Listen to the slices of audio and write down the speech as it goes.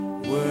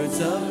Words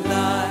of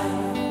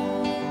life,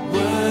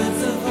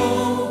 words of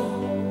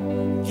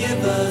hope,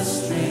 give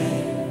us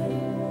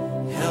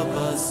strength, help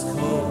us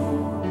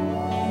cope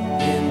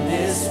in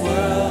this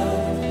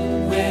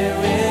world,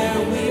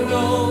 wherever we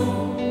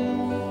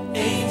roam.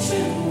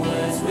 Ancient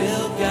words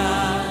will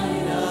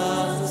guide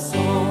us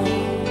home.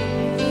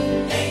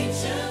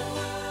 Ancient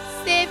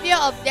words. Savior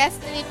of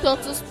Destiny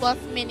Total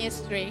Sports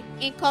Ministry,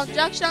 in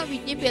conjunction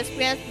with Deep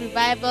Experience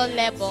Revival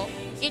Label,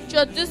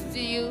 introduce to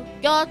you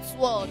God's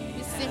Word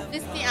with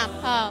simplicity and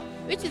power,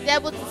 which is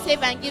able to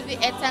save and give you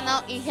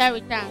eternal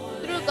inheritance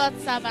through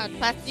God's servant,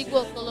 Pastor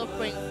Okolo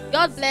Prince.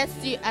 God bless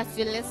you as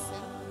you listen.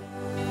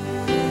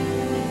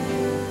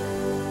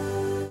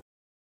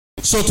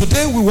 So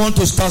today we want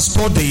to start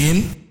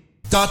studying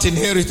that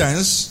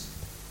inheritance,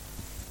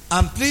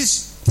 and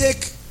please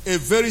take a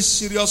very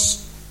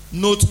serious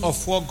note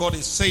of what God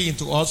is saying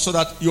to us so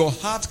that your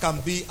heart can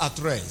be at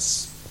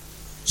rest.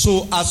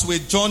 So as we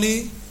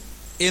journey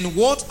in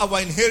what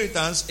our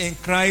inheritance in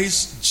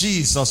Christ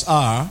Jesus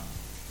are,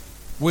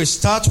 we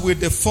start with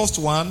the first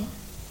one.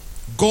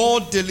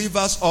 God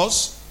delivers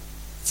us,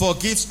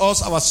 forgives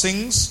us our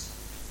sins,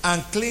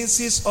 and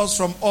cleanses us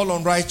from all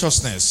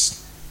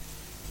unrighteousness.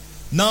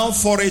 Now,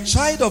 for a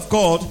child of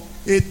God,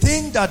 a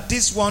thing that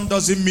this one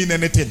doesn't mean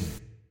anything.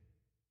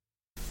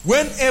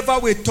 Whenever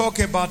we talk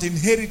about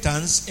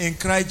inheritance in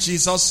Christ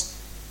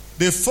Jesus,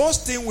 the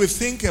first thing we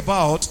think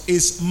about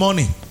is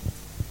money.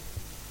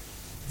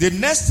 The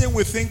next thing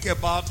we think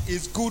about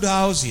is good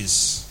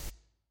houses.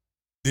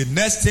 The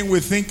next thing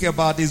we think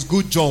about is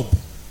good job.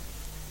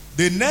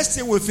 The next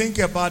thing we think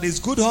about is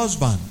good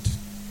husband.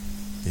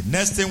 The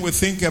next thing we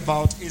think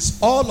about is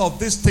all of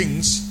these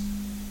things,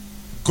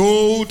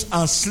 gold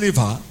and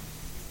silver.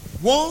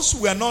 Once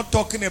we are not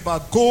talking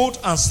about gold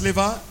and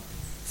silver,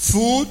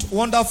 food,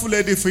 wonderful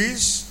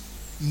edifice,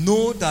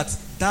 know that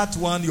that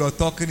one you are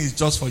talking is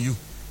just for you.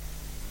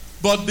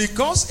 But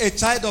because a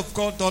child of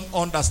God don't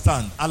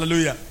understand,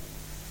 hallelujah,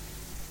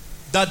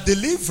 that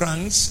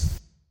deliverance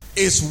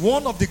is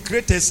one of the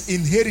greatest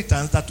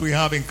inheritance that we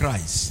have in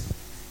Christ.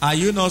 Are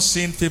you not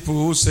seeing people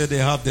who say they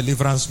have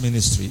deliverance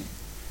ministry?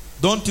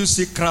 Don't you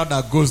see crowd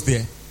that goes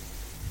there?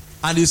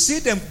 And you see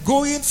them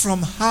going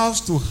from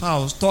house to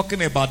house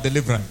talking about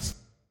deliverance.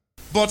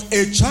 But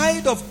a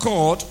child of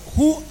God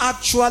who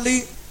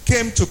actually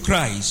came to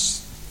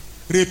Christ,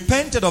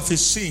 repented of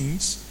his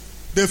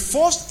sins, the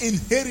first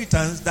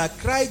inheritance that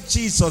Christ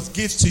Jesus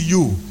gives to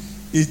you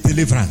is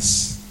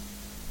deliverance.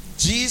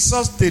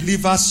 Jesus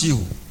delivers you.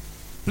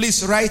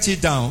 Please write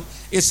it down.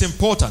 It's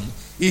important.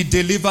 He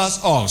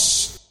delivers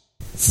us.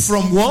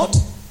 From what?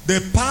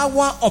 The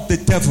power of the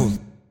devil.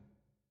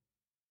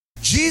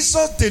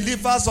 Jesus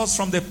delivers us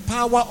from the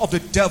power of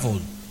the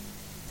devil.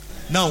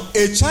 Now,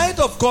 a child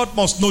of God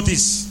must know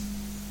this.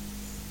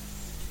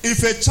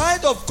 If a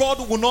child of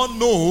God will not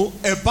know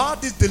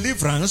about this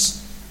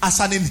deliverance as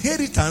an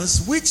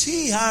inheritance which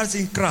he has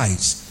in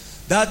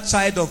Christ, that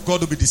child of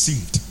God will be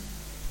deceived.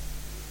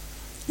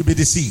 You'll be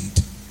deceived.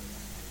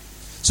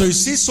 So you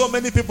see so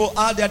many people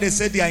out there, they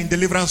say they are in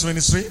deliverance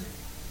ministry.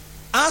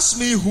 Ask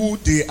me who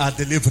they are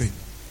delivering.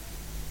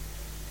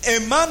 A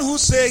man who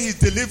says he's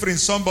delivering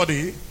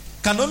somebody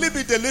can only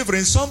be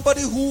delivering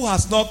somebody who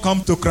has not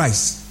come to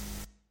Christ.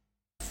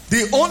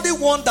 The only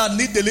one that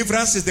needs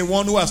deliverance is the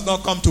one who has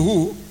not come to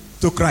who?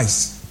 To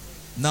Christ.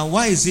 Now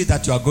why is it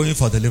that you are going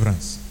for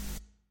deliverance?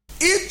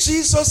 If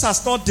Jesus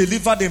has not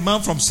delivered a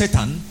man from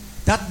Satan,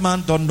 that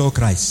man don't know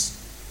Christ.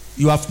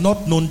 You have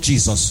not known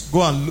Jesus.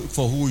 Go and look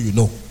for who you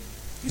know.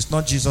 It's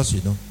not Jesus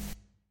you know.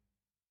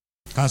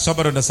 Can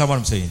somebody understand what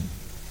I'm saying?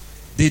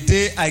 The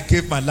day I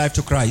gave my life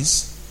to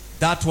Christ,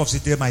 that was the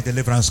day my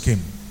deliverance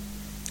came.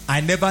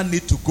 I never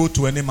need to go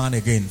to any man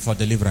again for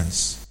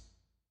deliverance.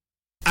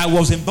 I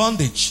was in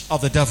bondage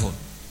of the devil.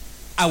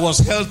 I was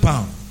held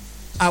bound.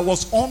 I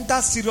was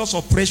under serious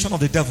oppression of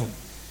the devil.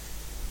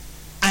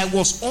 I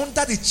was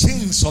under the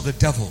chains of the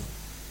devil.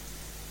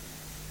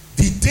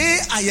 The day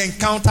I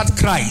encountered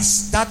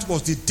Christ, that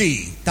was the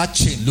day that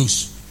chain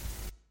loose.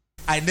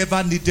 I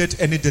never needed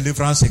any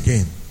deliverance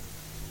again.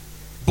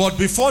 But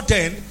before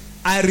then,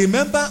 I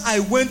remember I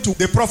went to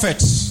the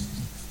prophets.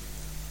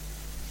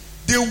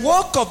 The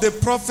work of the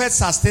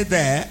prophets are still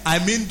there.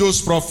 I mean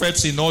those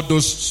prophets in all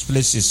those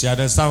places. You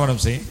understand what I'm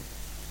saying?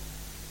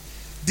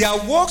 Their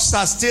works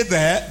are still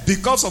there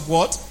because of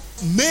what?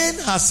 Man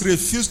has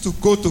refused to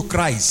go to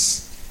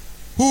Christ,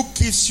 who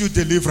gives you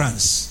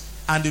deliverance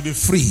and you'll be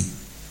free.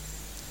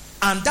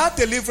 And that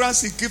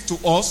deliverance he gives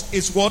to us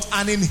is what?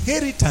 An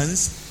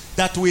inheritance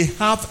that we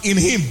have in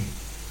him.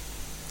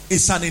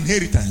 It's an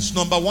inheritance.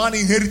 Number one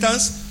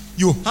inheritance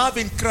you have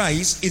in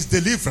Christ is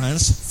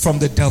deliverance from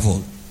the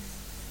devil.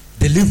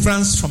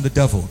 Deliverance from the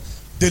devil.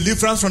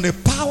 Deliverance from the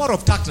power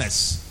of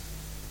darkness.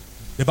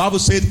 The Bible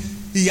said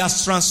he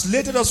has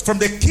translated us from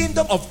the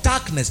kingdom of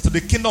darkness to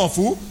the kingdom of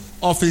who?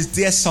 Of his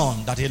dear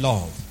son that he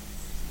loved.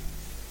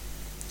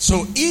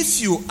 So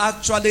if you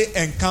actually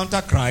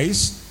encounter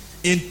Christ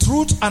in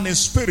truth and in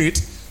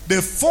spirit,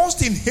 the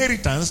first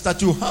inheritance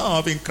that you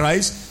have in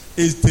Christ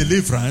is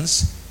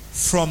deliverance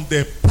from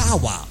the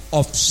power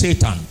of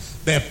Satan.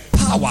 The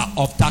power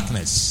of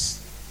darkness.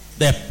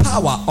 The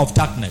power of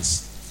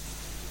darkness.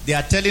 They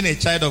are telling a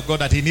child of God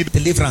that he needs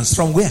deliverance.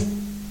 From where?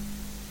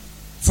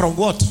 From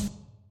what?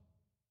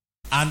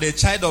 And the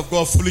child of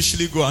God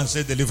foolishly go and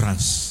say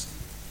deliverance.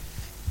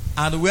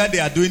 And where they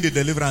are doing the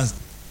deliverance,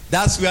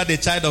 that's where the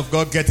child of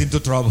God get into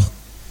trouble.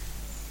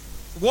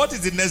 What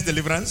is the next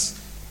deliverance?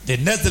 The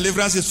next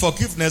deliverance is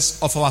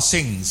forgiveness of our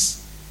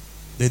sins.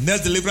 The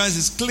next deliverance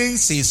is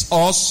cleanses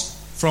us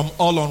from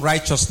all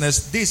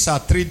unrighteousness. These are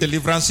three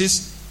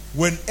deliverances.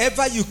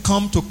 Whenever you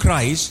come to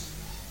Christ,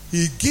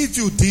 he gives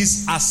you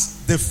this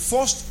as the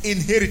first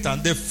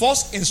inheritance. The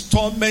first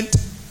installment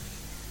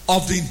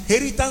of the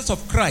inheritance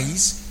of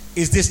Christ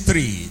is this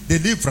three.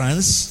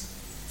 Deliverance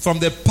from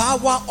the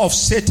power of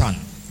Satan,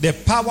 the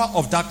power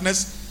of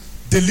darkness,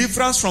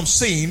 deliverance from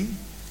sin,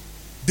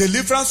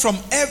 deliverance from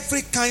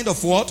every kind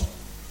of what?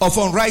 Of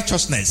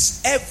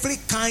unrighteousness. Every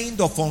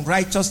kind of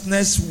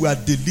unrighteousness, we are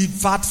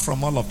delivered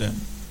from all of them.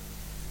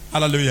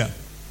 Hallelujah.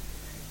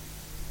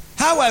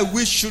 How I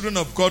wish children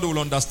of God will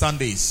understand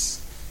this.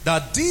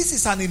 That this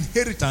is an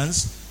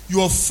inheritance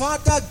your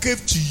father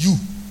gave to you.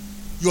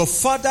 Your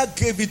father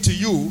gave it to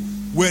you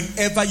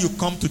whenever you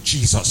come to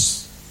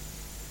Jesus.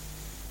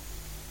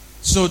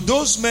 So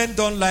those men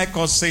don't like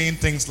us saying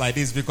things like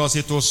this because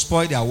it will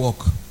spoil their work.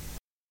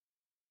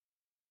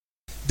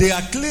 They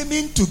are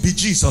claiming to be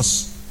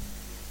Jesus.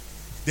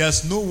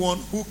 There's no one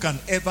who can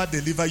ever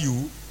deliver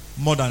you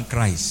more than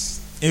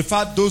Christ. In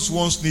fact, those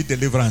ones need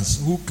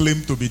deliverance who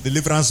claim to be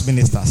deliverance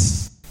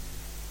ministers.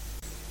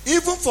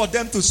 Even for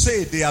them to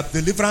say they are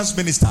deliverance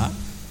minister,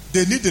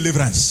 they need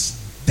deliverance.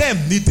 Them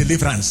need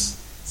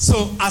deliverance.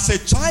 So as a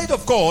child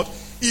of God,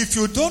 if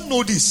you don't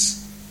know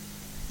this,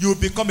 you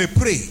become a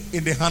prey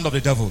in the hand of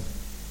the devil.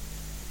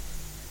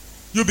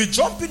 You'll be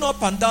jumping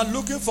up and down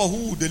looking for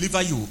who will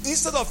deliver you,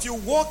 instead of you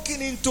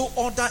walking into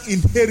other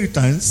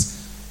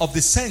inheritance of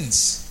the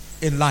saints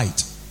in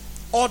light.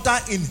 Other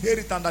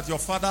inheritance that your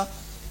father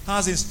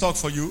has in stock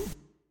for you.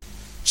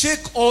 Check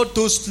all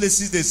those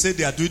places they say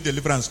they are doing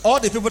deliverance. All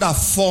the people that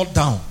fall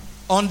down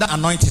under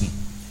anointing.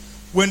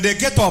 When they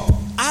get up,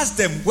 ask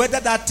them whether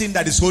that thing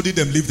that is holding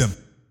them, leave them.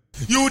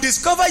 You will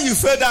discover you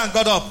fell down and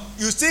got up.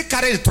 You still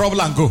carry the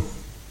trouble and go.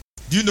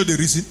 Do you know the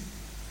reason?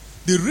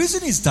 The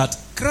reason is that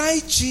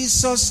Christ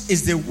Jesus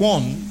is the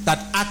one that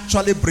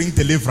actually brings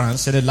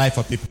deliverance in the life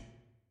of people.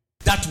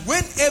 That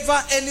whenever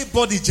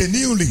anybody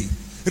genuinely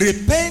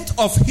repent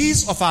of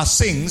his of our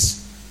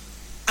sins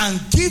and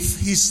give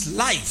his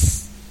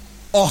life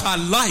or her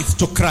life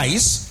to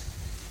Christ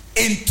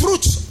in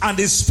truth and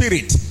in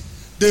spirit,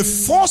 the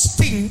first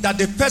thing that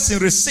the person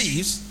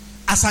receives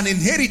as an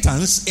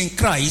inheritance in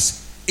Christ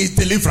is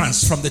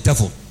deliverance from the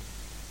devil.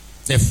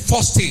 The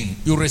first thing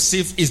you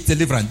receive is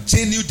deliverance,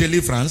 genuine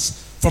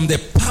deliverance from the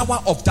power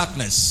of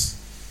darkness.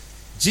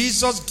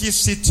 Jesus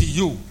gives it to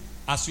you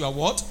as your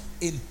what?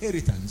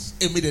 Inheritance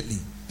immediately.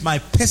 My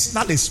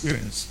personal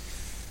experience.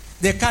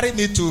 They carried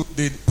me to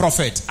the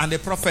prophet and the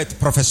prophet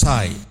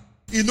prophesied.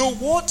 You know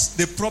what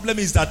the problem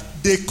is? That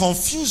they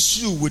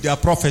confuse you with their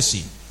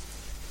prophecy.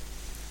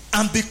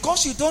 And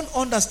because you don't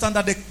understand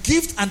that the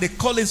gift and the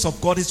callings of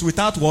God is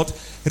without what?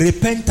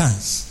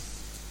 Repentance.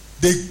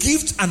 The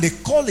gift and the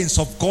callings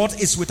of God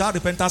is without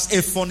repentance.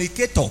 A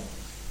fornicator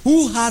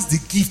who has the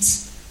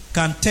gift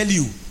can tell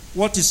you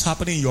what is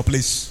happening in your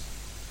place.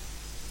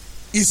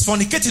 Is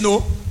fornicating,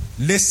 oh?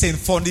 Listen,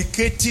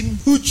 fornicating,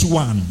 which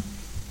one?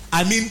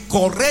 I mean,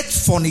 correct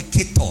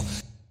fornicator.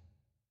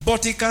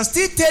 But he can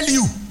still tell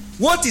you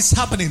what is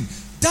happening.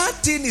 That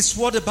thing is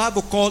what the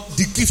Bible called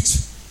the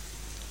gift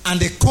and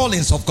the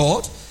callings of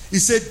God. He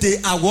said they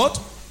are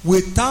what?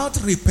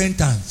 Without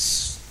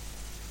repentance.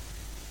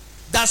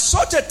 That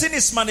such a thing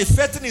is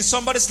manifesting in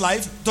somebody's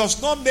life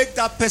does not make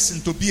that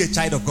person to be a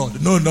child of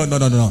God. No.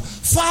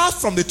 Far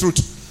from the truth.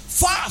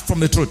 Far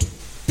from the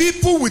truth.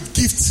 People with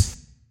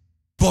gifts,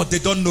 but they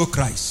don't know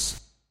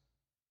Christ.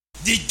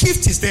 The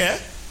gift is there.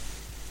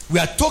 We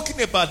are talking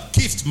about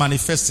gift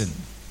manifesting.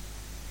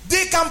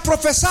 They can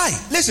prophesy.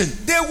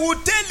 Listen, they will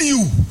tell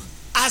you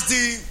as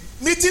the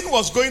meeting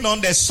was going on,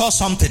 they saw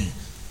something.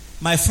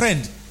 My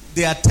friend,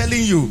 they are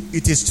telling you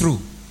it is true.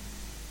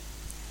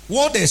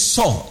 What they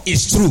saw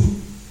is true.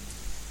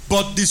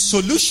 But the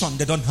solution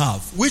they don't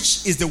have,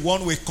 which is the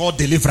one we call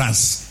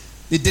deliverance.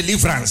 The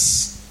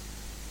deliverance.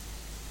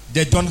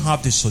 They don't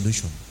have the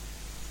solution.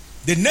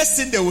 The next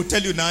thing they will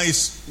tell you now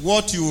is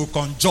what you will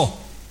conjure.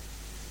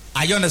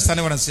 Are you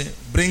understanding what I'm saying?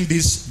 Bring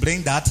this,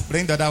 bring that,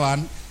 bring the other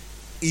one.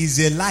 Is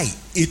a lie.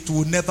 It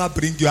will never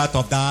bring you out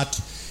of that.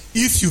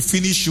 If you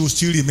finish, you will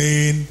still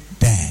remain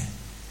there.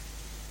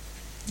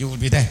 You will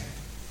be there.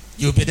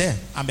 You will be there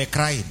and be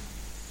crying.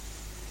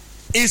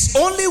 It's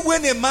only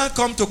when a man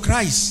comes to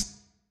Christ,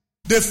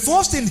 the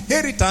first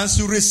inheritance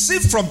you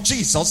receive from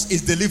Jesus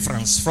is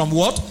deliverance from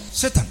what?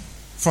 Satan.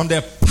 From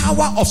the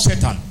power of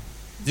Satan.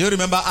 Do you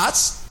remember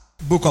Acts?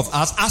 Book of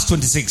Acts, Acts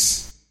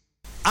 26.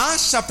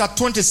 Acts chapter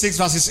 26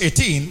 verses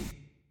 18.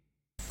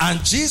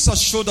 And Jesus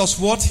showed us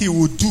what he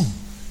would do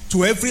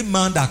to every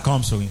man that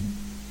comes to him.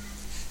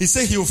 He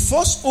said he will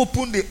first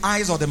open the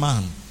eyes of the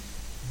man.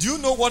 Do you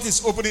know what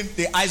is opening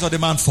the eyes of the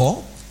man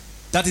for?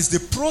 That is the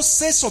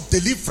process of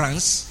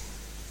deliverance.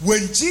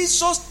 When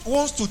Jesus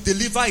wants to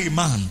deliver a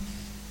man,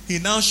 he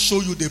now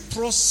show you the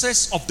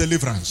process of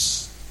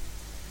deliverance.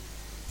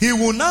 He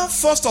will now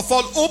first of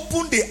all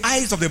open the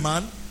eyes of the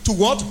man to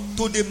what?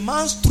 To the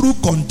man's true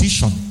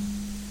condition.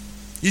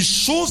 He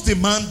shows the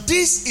man,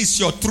 this is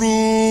your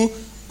true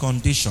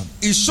condition.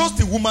 He shows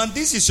the woman,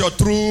 this is your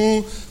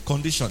true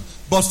condition.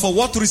 But for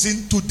what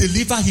reason? To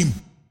deliver him.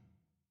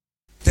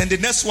 Then the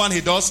next one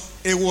he does,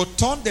 he will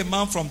turn the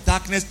man from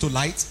darkness to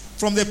light,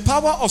 from the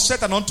power of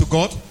Satan unto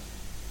God.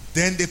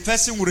 Then the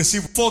person will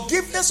receive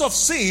forgiveness of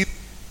sin.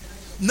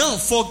 Now,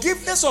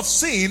 forgiveness of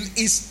sin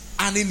is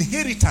an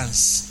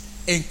inheritance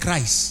in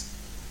Christ.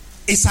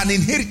 It's an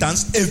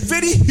inheritance, a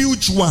very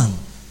huge one.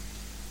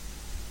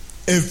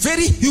 A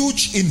very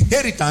huge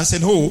inheritance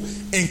in who?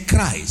 In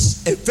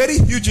Christ. A very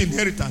huge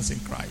inheritance in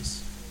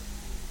Christ.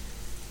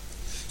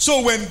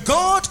 So when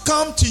God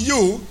comes to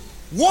you,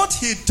 what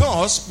he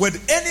does when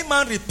any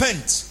man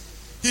repents,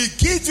 he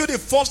gives you the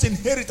first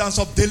inheritance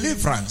of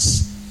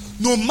deliverance.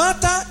 No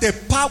matter the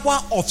power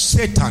of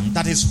Satan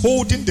that is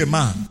holding the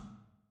man,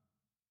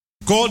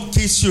 God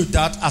gives you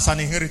that as an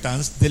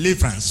inheritance,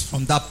 deliverance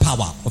from that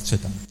power of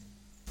Satan.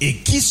 He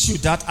gives you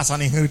that as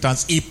an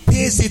inheritance. He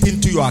pays it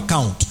into your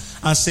account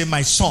and say,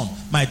 my son,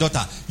 my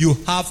daughter, you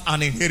have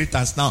an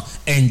inheritance now.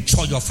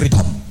 Enjoy your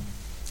freedom.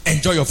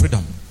 Enjoy your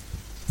freedom.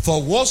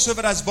 For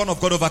whatsoever is born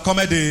of God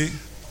overcometh the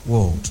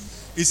world.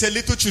 He said,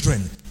 little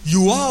children,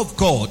 you are of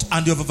God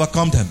and you have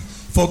overcome them.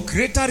 For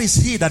greater is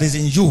he that is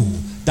in you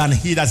than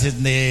he that is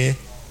in the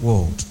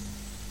world.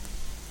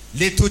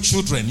 Little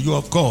children, you are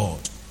of God.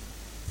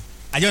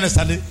 Are you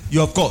understanding? You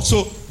are of God.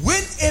 So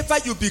whenever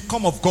you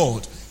become of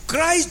God,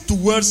 Christ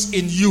dwells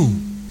in you.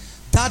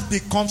 That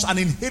becomes an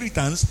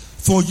inheritance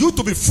for you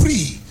to be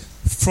free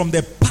from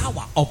the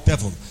power of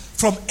devil.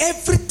 From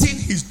everything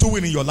he's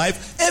doing in your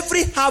life.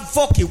 Every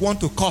havoc he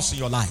wants to cause in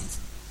your life.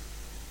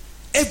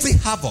 Every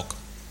havoc.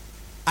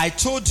 I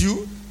told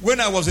you when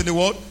I was in the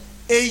world,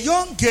 a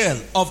young girl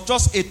of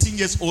just 18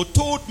 years old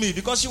told me,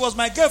 because she was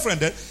my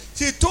girlfriend then,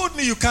 she told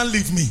me, you can't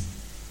leave me.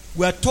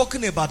 We are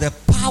talking about the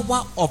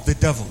power of the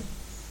devil.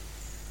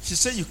 She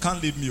said, you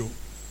can't leave me.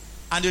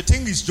 And you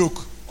think it's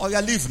joke. Oh, you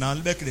leave now,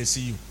 make they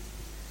see you.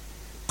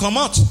 Come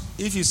out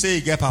if you say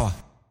you get power.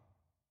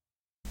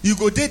 You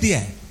go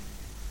there.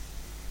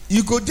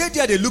 You go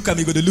there, they look at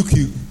me, they look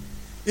you.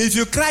 If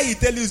you cry, he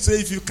tell you,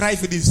 say, if you cry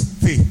for this,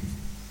 pray.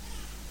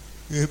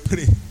 You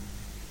pray.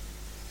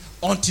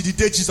 Until the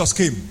day Jesus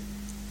came.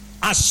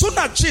 As soon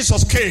as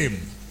Jesus came,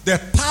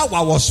 the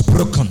power was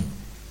broken.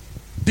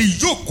 The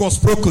yoke was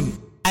broken.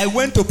 I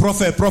went to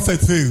prophet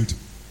failed.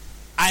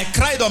 I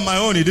cried on my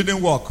own, it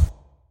didn't work.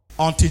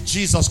 Until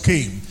Jesus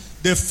came.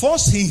 The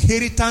first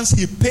inheritance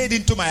he paid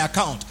into my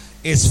account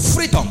is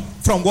freedom.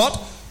 From what?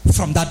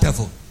 From that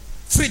devil.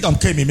 Freedom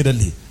came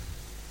immediately.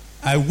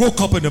 I woke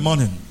up in the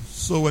morning.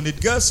 So when the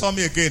girl saw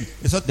me again,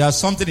 he said, there's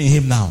something in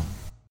him now.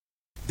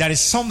 There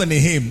is something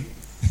in him.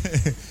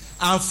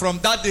 And from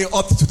that day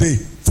up to today,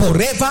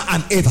 forever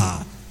and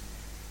ever,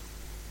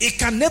 it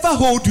can never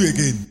hold you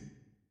again.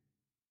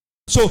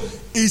 So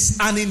it's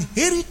an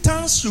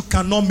inheritance you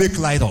cannot make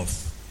light of.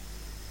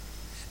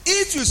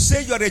 If you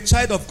say you are a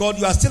child of God,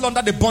 you are still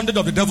under the bondage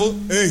of the devil.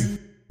 Hey,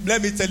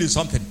 let me tell you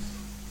something.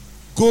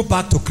 Go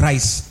back to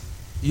Christ.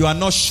 You are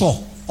not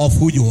sure of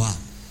who you are.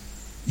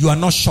 You are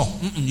not sure.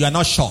 You are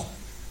not sure.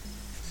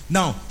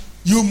 Now,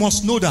 you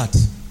must know that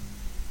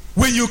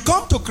when you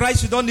come to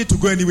Christ, you don't need to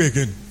go anywhere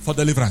again for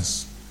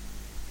deliverance.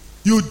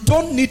 You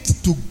don't need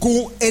to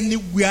go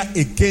anywhere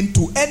again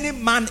to any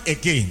man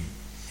again.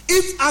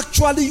 If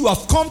actually you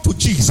have come to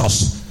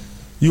Jesus,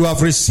 you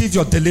have received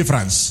your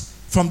deliverance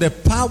from the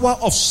power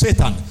of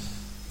Satan,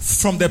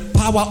 from the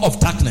power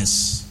of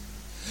darkness.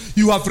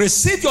 You have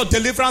received your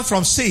deliverance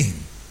from sin.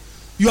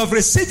 You have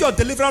received your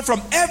deliverance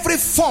from every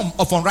form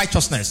of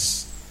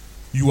unrighteousness.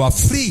 You are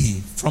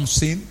free from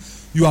sin.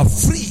 You are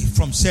free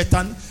from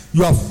Satan.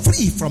 You are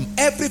free from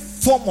every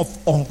form of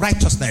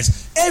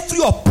unrighteousness, every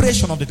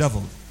oppression of the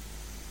devil.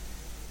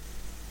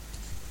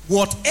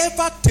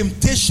 Whatever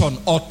temptation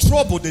or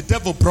trouble the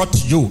devil brought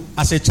to you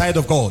as a child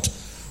of God,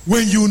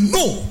 when you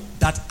know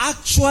that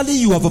actually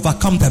you have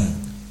overcome them,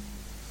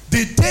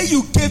 the day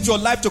you gave your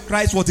life to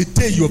Christ was the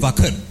day you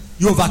overcame.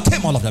 You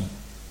overcame all of them.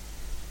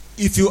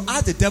 If you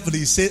ask the devil,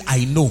 he said,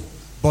 I know.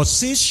 But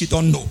since she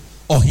don't know,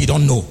 or he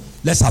don't know,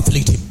 let's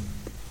afflict him.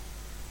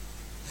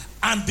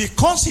 And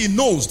because he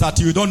knows that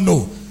you don't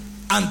know,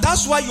 and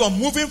that's why you are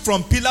moving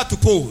from pillar to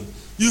pole.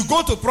 You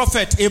go to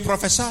prophet, he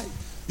prophesy.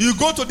 You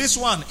go to this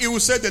one, he will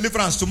say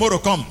deliverance, tomorrow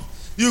come.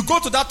 You go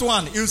to that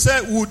one, he will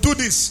say, we'll do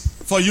this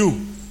for you.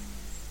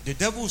 The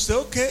devil will say,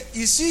 okay,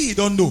 you see he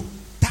don't know.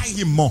 Tie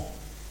him more.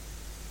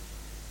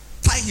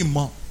 Tie him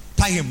more.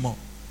 Tie him more.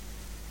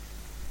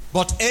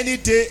 But any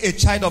day a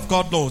child of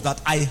God knows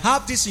that I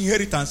have this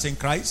inheritance in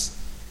Christ.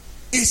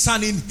 It's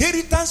an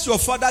inheritance your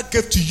father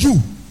gave to you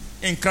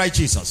in Christ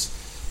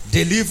Jesus.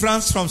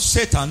 Deliverance from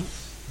Satan,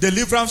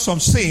 deliverance from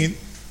sin,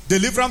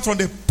 deliverance from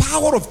the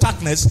power of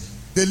darkness,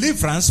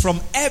 deliverance from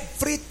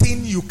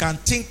everything you can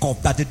think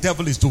of that the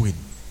devil is doing.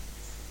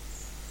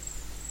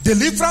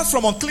 Deliverance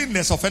from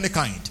uncleanness of any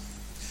kind.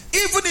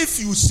 Even if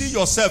you see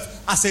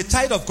yourself as a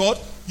child of God,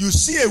 you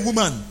see a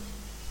woman,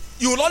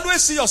 you will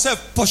always see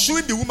yourself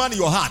pursuing the woman in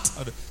your heart.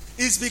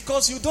 It's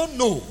because you don't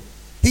know.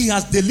 He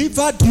has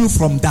delivered you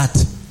from that.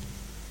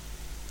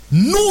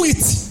 Know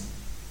it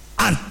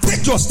and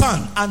take your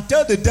stand and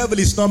tell the devil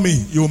it's not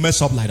me. You will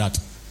mess up like that.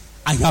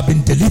 I have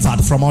been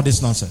delivered from all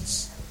this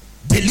nonsense.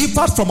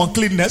 Delivered from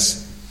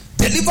uncleanness,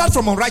 delivered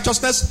from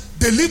unrighteousness,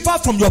 delivered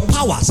from your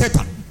power,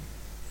 Satan.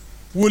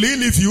 Will he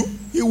leave you?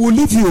 He will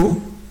leave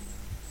you.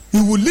 He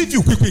will leave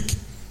you quick.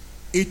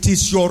 It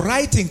is your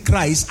right in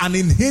Christ, an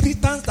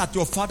inheritance that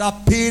your father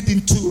paid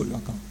into your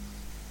account.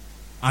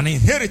 An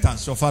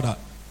inheritance your father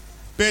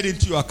paid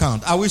into your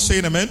account. Are we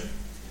saying amen?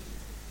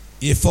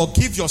 You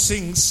forgive your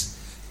sins.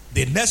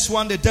 The next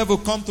one, the devil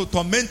comes to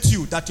torment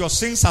you that your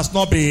sins has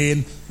not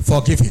been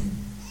forgiven.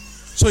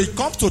 So he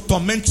comes to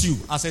torment you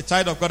as a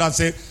child of God and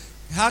say,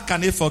 how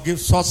can he forgive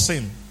such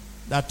sin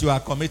that you are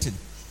committing?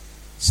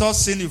 Such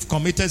sin, you've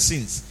committed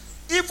sins.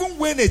 Even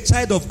when a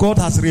child of God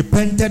has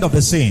repented of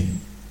the sin,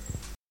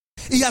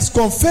 he has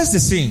confessed the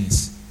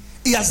sins,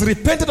 he has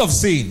repented of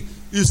sin,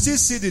 you still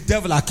see the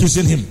devil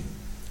accusing him.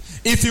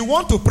 If you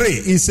want to pray,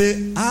 he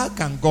say, how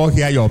can God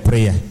hear your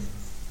prayer?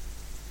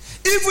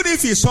 Even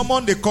if he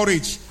summoned the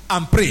courage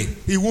and pray,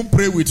 he won't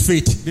pray with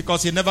faith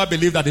because he never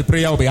believed that the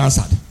prayer will be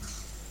answered.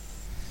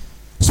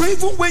 So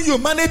even when you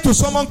manage to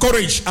summon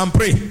courage and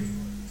pray,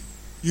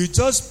 you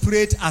just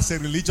prayed as a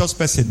religious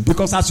person,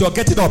 because as you're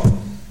getting up,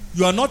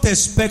 you are not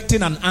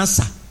expecting an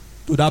answer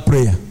to that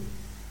prayer.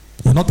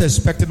 You're not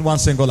expecting one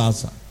single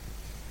answer.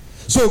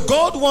 So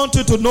God wants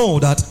you to know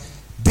that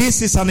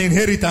this is an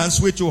inheritance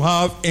which you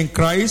have in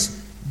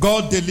Christ.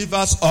 God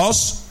delivers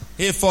us.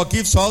 He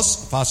forgives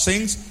us of our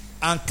sins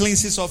and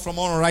cleanses us from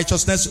all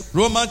unrighteousness.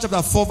 Romans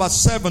chapter 4 verse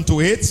 7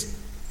 to 8.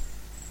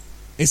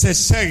 It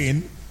says,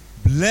 saying,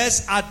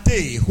 blessed are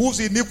they whose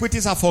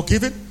iniquities are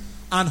forgiven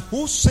and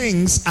whose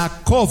sins are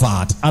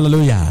covered.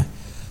 Hallelujah.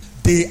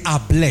 They are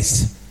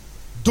blessed.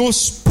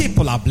 Those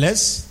people are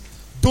blessed.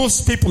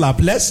 Those people are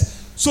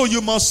blessed. So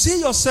you must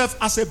see yourself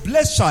as a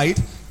blessed child.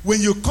 When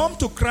you come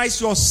to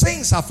Christ, your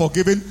sins are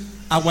forgiven.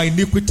 Our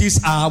iniquities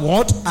are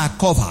what? Are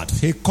covered.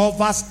 He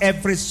covers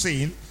every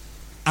sin.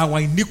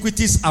 Our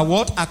iniquities are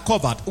what? Are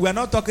covered. We are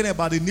not talking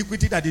about the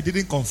iniquity that you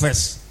didn't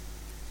confess.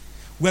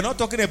 We are not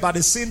talking about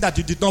the sin that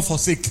you did not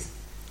forsake.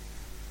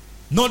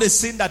 Not the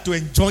sin that you're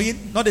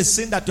enjoying. Not the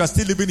sin that you are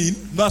still living in.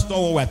 That's not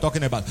what we are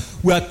talking about.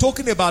 We are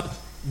talking about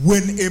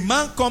when a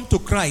man comes to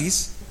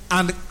Christ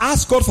and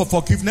asks God for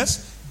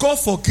forgiveness, God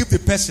forgive the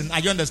person. Are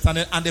you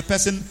understanding? And the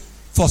person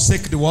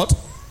forsake the what?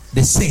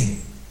 The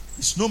sin.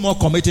 It's no more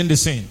committing the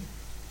sin.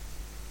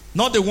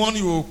 Not the one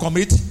you will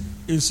commit.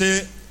 You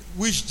say,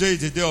 which day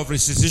is the day of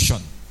restitution?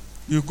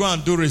 You go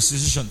and do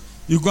restitution.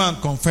 You go and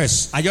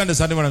confess. Are you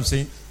understanding what I'm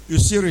saying? You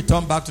still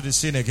return back to the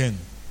sin again.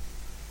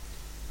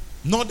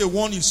 Not the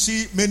one you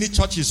see many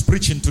churches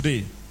preaching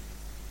today.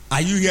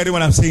 Are you hearing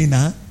what I'm saying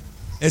now?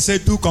 They say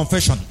do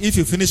confession. If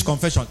you finish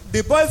confession,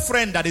 the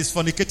boyfriend that is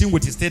fornicating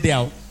with you stay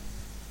there.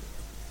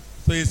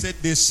 So he said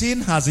the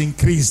sin has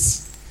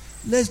increased.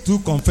 Let's do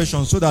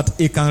confession so that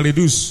it can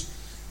reduce.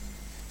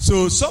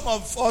 So some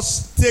of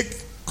us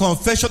take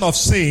confession of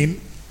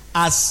sin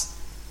as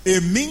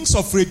a means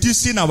of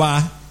reducing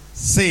our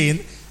sin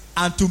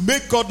and to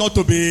make God not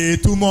to be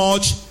too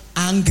much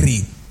angry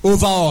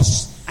over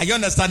us. Are you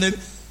understanding?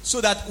 So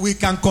that we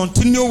can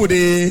continue with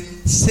the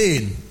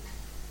sin.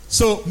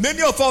 So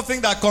many of us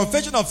think that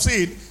confession of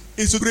sin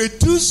is to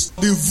reduce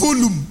the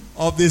volume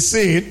of the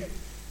sin.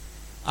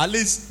 At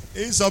least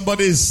if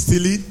somebody is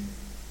stealing,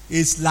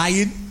 is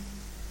lying,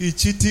 is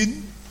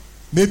cheating,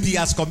 maybe he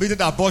has committed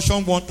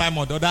abortion one time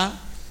or the other,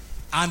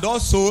 and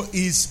also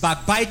is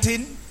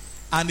backbiting,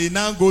 and he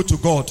now go to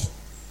God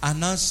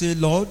and now say,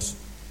 Lord,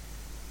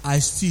 I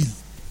steal,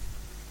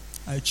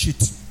 I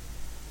cheat.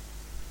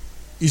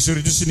 He's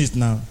reducing it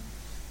now.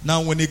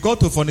 Now when he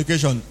got to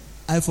fornication,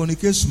 I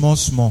fornicate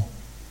small.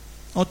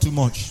 Not too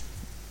much.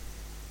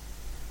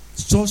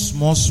 Just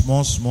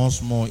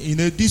small.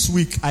 This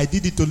week, I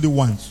did it only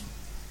once.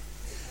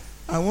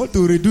 I want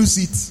to reduce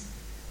it.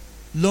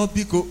 Lord,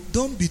 because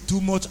don't be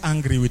too much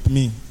angry with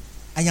me.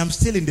 I am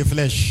still in the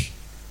flesh.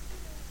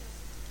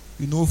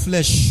 You know,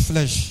 flesh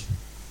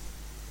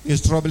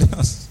is troubling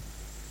us.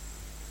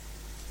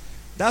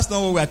 That's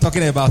not what we are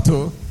talking about,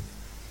 though.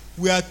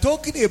 We are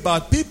talking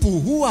about people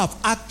who have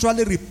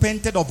actually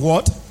repented of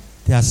what?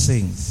 Their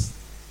sins.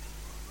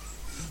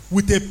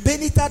 With a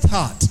penitent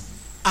heart.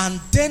 And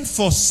then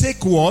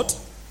forsake what?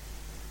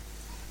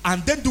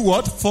 And then do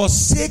what?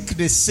 Forsake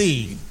the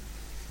sin.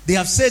 They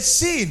have said,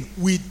 sin,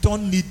 we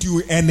don't need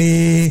you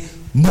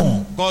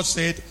anymore. God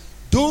said,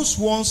 those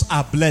ones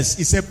are blessed.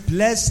 He said,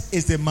 blessed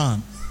is the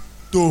man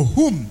to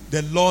whom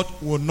the Lord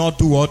will not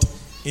do what?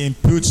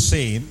 Impute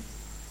sin.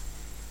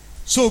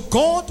 So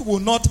God will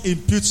not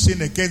impute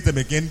sin against them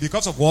again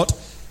because of what?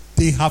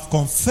 They have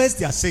confessed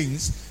their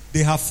sins.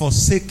 They have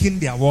forsaken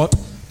their what?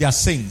 Their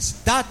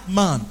sins. That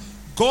man,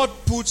 God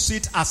puts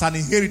it as an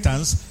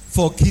inheritance,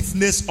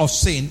 forgiveness of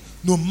sin,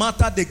 no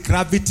matter the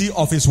gravity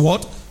of his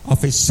what?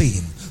 Of his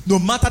sin. No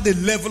matter the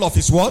level of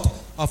his what?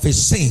 Of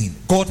his sin.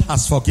 God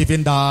has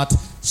forgiven that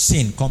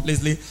sin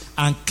completely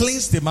and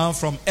cleansed the man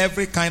from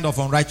every kind of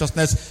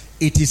unrighteousness.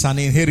 It is an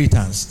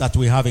inheritance that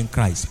we have in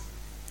Christ.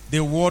 The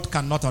world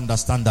cannot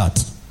understand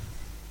that.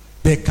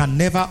 They can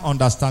never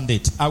understand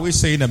it. Are we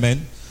saying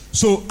amen?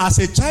 So as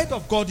a child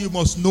of God, you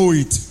must know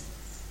it.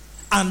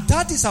 And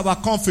that is our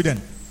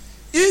confidence.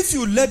 If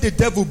you let the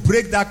devil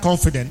break that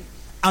confidence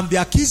and be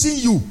accusing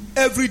you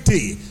every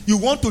day, you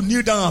want to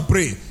kneel down and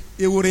pray,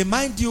 it will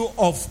remind you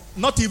of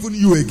not even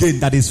you again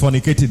that is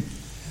fornicating.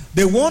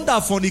 The one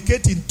that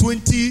fornicated in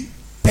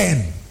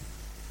 2010.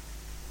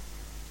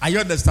 Are you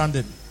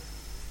understanding?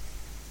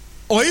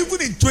 Or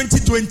even in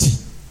 2020.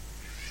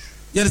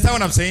 You understand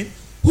what I'm saying?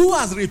 Who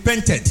has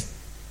repented?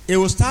 It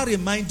will start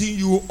reminding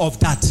you of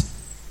that.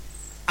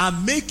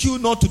 And make you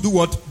not to do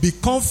what? Be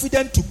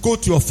confident to go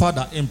to your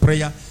father in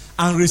prayer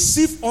and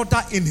receive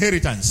other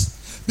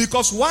inheritance.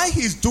 Because why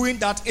he's doing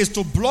that is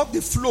to block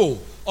the flow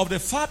of the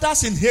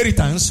father's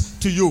inheritance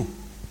to you.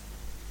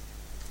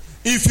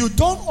 If you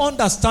don't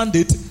understand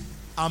it,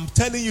 I'm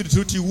telling you the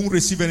truth, you won't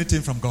receive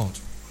anything from God.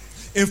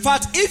 In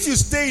fact, if you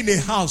stay in a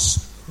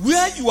house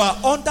where you are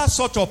under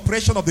such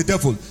oppression of the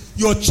devil,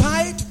 your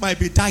child might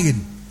be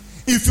dying.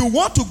 If you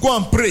want to go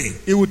and pray,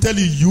 it will tell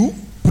you, you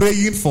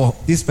praying for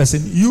this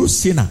person, you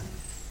sinner.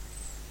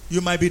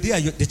 You might be there,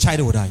 the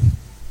child will die.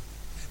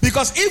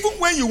 Because even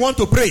when you want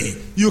to pray,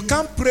 you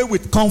can't pray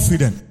with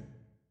confidence.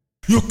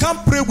 You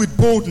can't pray with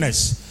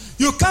boldness.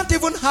 You can't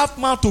even have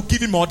mouth to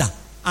give him order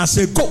and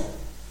say, go.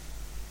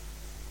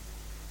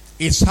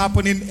 It's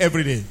happening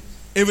every day,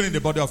 even in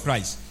the body of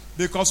Christ.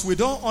 Because we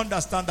don't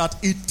understand that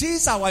it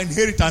is our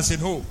inheritance in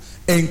who?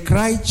 In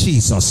Christ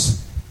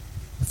Jesus.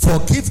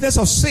 Forgiveness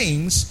of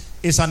sins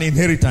is an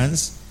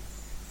inheritance.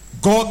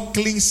 God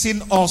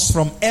cleansing us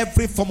from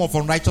every form of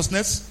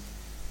unrighteousness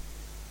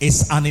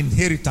is an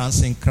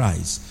inheritance in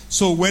Christ.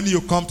 So when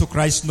you come to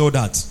Christ, know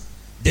that.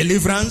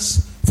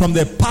 Deliverance from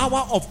the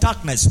power of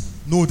darkness,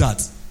 know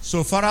that.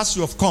 So far as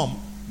you have come,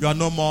 you are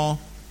no more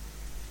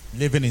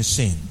living in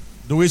sin.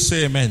 Do we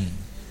say amen?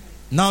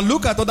 Now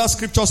look at other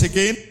scriptures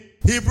again.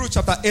 Hebrews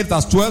chapter 8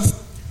 verse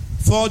 12.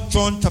 4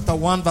 John chapter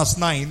 1 verse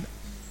 9.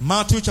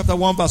 Matthew chapter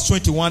 1 verse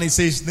 21. It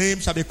says, his name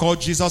shall be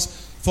called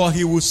Jesus, for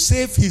he will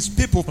save his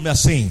people from their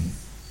sin.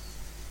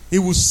 He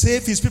will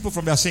save his people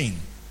from their sin.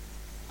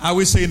 Are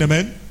we saying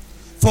amen?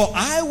 For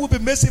I will be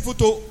merciful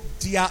to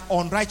their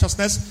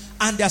unrighteousness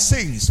and their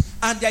sins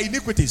and their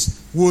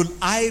iniquities will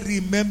I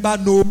remember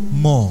no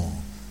more.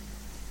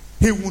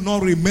 He will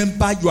not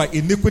remember your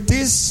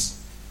iniquities.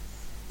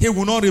 He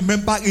will not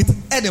remember it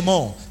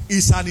anymore.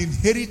 It's an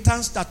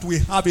inheritance that we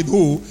have in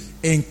who?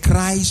 In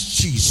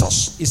Christ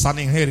Jesus. It's an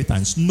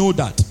inheritance. Know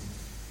that.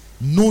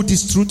 Know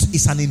this truth.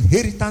 It's an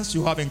inheritance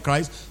you have in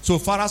Christ. So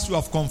far as you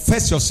have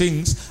confessed your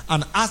sins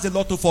and asked the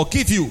Lord to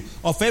forgive you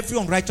of every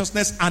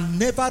unrighteousness and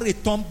never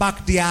return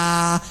back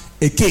there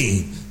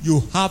again,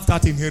 you have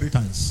that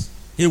inheritance.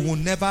 He will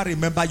never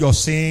remember your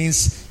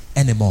sins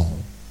anymore.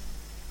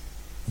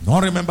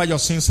 Don't remember your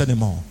sins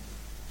anymore.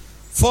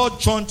 4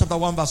 John chapter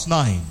 1 verse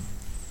 9.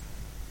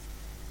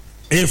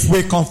 If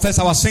we confess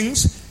our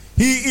sins,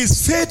 he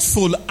is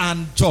faithful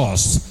and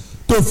just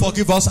to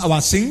forgive us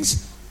our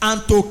sins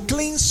and to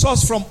cleanse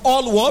us from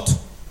all what?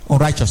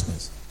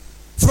 Unrighteousness.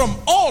 From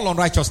all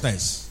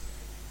unrighteousness.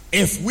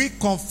 If we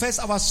confess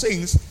our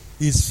sins,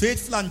 he is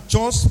faithful and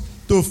just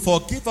to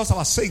forgive us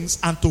our sins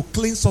and to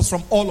cleanse us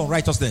from all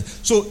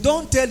unrighteousness. So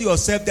don't tell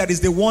yourself that is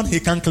the one he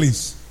can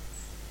cleanse.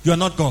 You are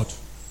not God.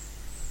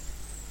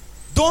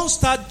 Don't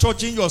start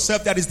judging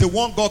yourself that is the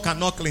one God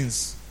cannot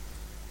cleanse.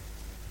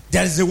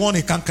 There is the one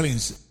he can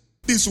cleanse.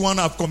 This one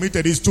I've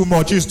committed is too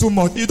much. It's too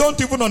much. You don't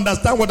even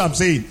understand what I'm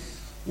saying.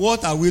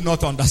 What are we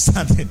not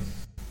understanding?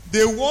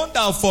 The one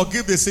that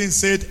forgive the sin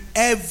said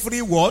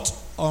every what?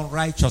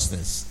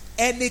 Unrighteousness.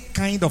 Any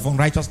kind of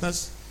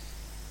unrighteousness.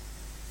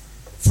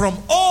 From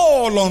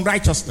all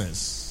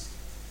unrighteousness.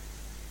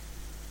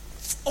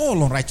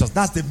 All unrighteousness.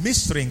 That's the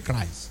mystery in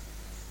Christ.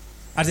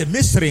 That's the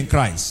mystery in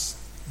Christ.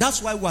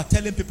 That's why we are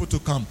telling people to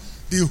come.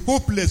 The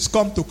hopeless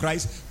come to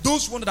Christ.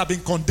 Those ones that have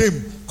been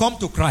condemned come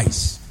to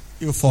Christ.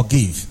 He will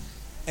forgive.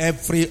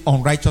 Every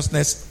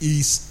unrighteousness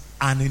is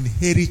an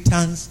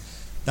inheritance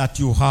that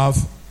you have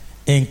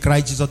in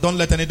Christ Jesus. Don't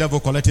let any devil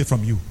collect it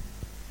from you.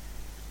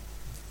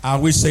 Are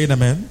we saying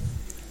amen?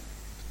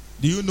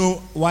 Do you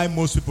know why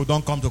most people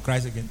don't come to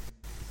Christ again?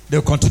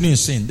 They'll continue in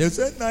sin. They'll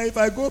say, now if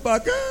I go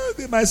back,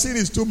 my sin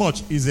is too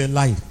much. It's a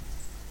lie.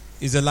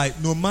 It's a lie.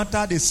 No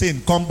matter the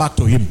sin, come back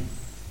to him.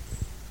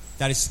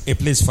 There is a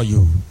place for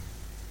you.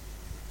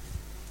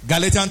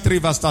 Galatians 3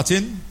 verse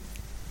 13.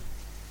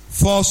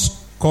 1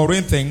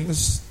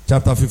 Corinthians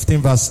chapter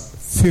 15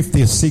 verse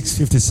 56,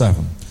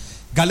 57.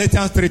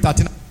 Galatians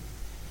 3:13.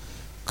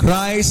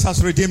 Christ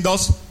has redeemed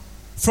us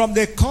from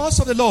the curse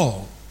of the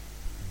law,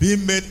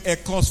 being made a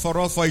curse for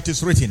us, for it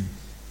is written,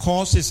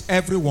 curse is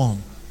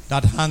everyone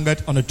that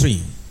hangeth on a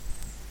tree.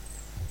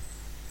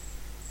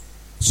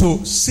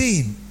 So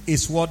sin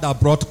is what that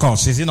brought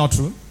curse. Is it not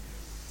true?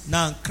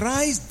 Now,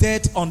 Christ's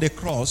death on the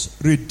cross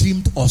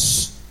redeemed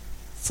us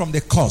from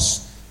the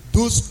curse.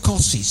 Those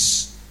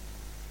curses.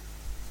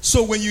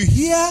 So when you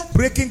hear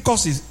breaking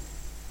curses,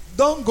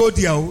 don't go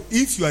there.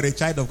 If you are a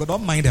child of God,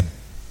 don't mind them.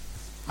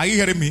 Are you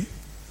hearing me?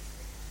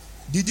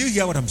 Did you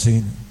hear what I'm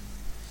saying?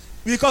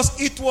 Because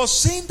it was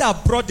sin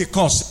that brought the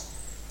curse.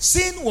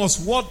 Sin was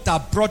what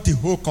that brought the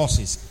whole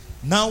curses.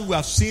 Now we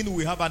have seen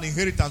we have an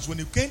inheritance. When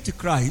you came to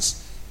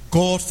Christ,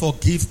 God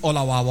forgive all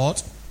our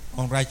what?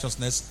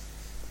 Unrighteousness.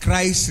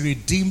 Christ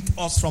redeemed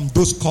us from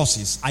those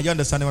curses. Are you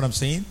understanding what I'm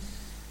saying?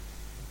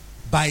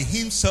 By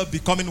himself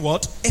becoming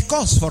what? A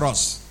curse for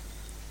us.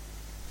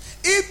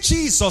 If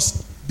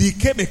Jesus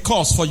became a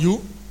curse for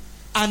you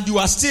and you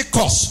are still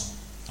cursed,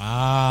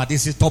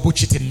 this is double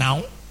cheating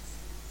now.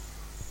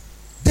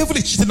 Devil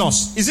is cheating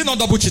us. Is it not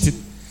double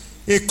cheating?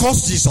 He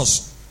cursed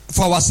Jesus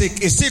for our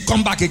sake. He still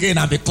come back again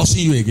and be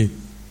cursing you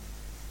again.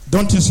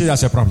 Don't you see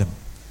that's a problem?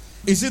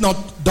 Is it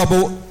not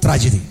double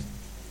tragedy?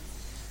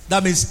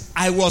 That means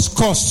I was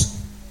cursed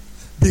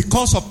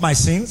because of my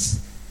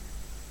sins.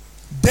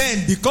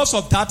 Then because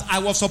of that, I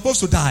was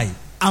supposed to die.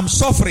 I'm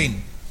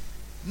suffering.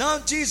 Now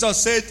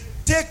Jesus said,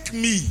 take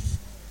me.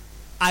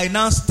 I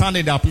now stand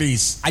in that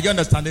place. Are you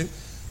understanding?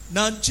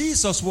 Now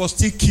Jesus was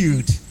still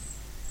killed,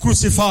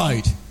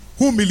 crucified,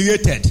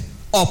 humiliated,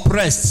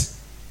 oppressed.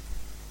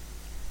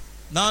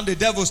 Now the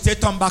devil still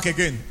turn back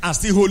again and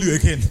still hold you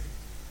again.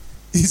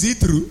 Is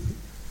it true?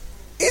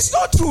 It's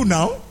not true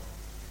now.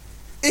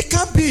 It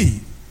can't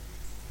be.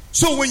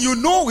 So when you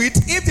know it,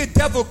 if the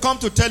devil come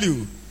to tell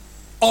you,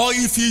 or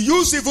if he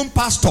use even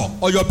pastor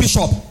or your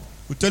bishop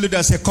will tell you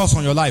there's a curse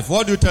on your life,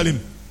 what do you tell him?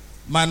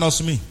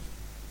 Minus me.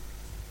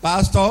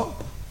 Pastor,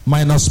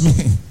 minus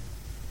me.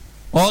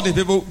 All the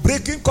people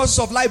breaking curses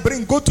of life,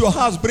 go to your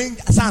house, bring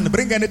sand,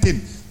 bring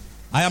anything.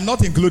 I am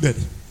not included.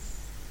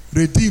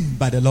 Redeemed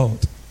by the Lord.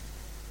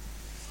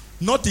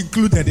 Not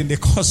included in the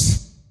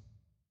curse.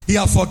 He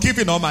has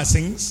forgiven all my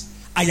sins.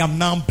 I am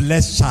now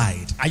blessed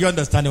child. Are you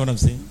understanding what I'm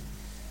saying?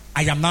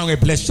 I am now a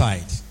blessed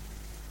child.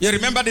 You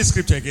remember this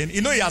scripture again?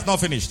 You know he has not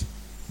finished.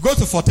 Go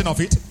to 14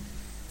 of it.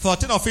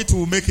 14 of it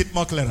will make it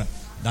more clearer.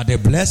 That the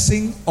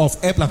blessing of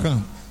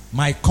Abraham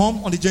might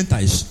come on the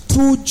Gentiles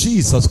through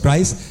Jesus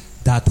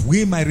Christ, that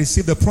we might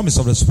receive the promise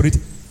of the Spirit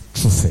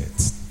through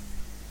faith.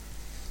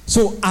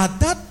 So at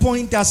that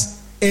point,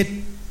 there's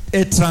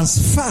a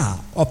transfer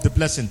of the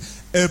blessing.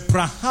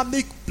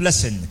 Abrahamic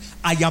blessing.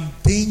 I am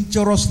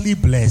dangerously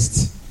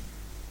blessed.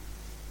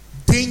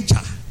 Danger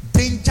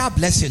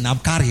blessing I'm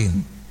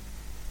carrying.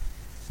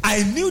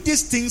 I knew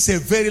these things a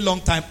very long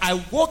time.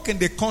 I walk in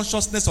the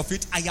consciousness of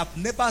it. I have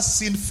never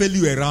seen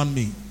failure around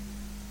me.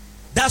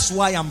 That's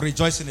why I'm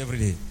rejoicing every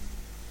day.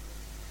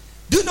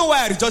 Do you know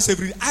why I rejoice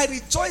every day? I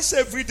rejoice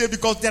every day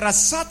because there are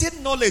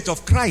certain knowledge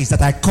of Christ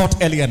that I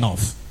caught early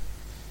enough.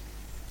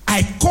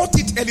 I caught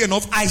it early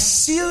enough. I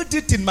sealed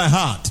it in my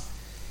heart.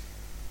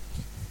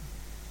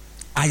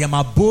 I am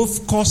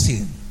above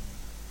cursing.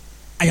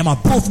 I am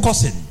above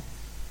cursing.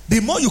 The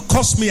more you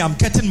curse me, I'm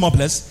getting more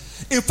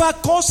blessed. In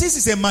fact, curses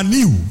is a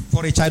manure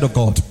for a child of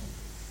God.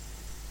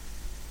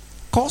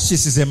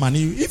 Curses is a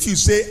manure. If you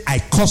say, I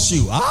curse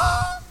you,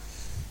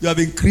 you have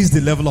increased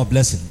the level of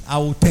blessing. I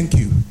will thank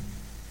you.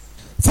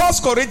 1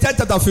 Corinthians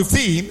chapter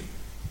 15,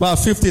 well,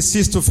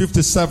 56 to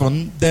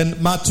 57,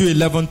 then Matthew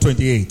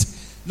 11:28.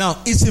 Now,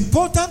 it's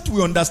important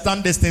we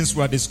understand these things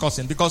we are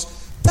discussing because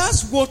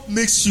that's what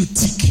makes you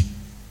tick.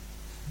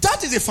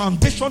 That is a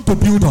foundation to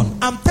build on.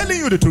 I'm telling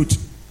you the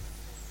truth.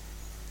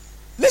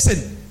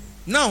 Listen,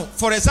 now,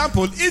 for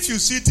example, if you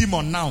see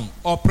demon now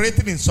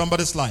operating in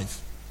somebody's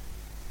life,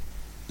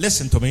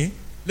 listen to me.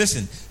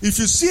 Listen, if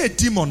you see a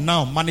demon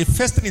now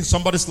manifesting in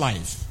somebody's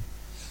life,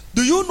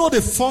 do you know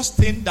the first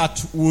thing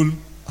that will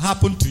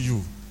happen to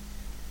you?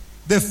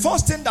 The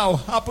first thing that will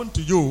happen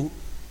to you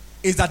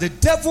is that the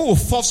devil will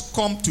first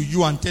come to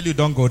you and tell you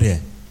don't go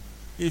there.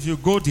 If you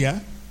go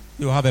there,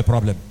 you'll have a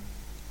problem.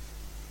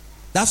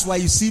 That's why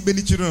you see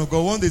many children of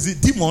God, when they see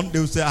demon, they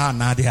will say,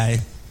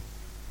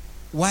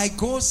 why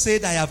God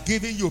said, I have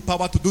given you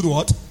power to do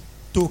what?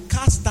 To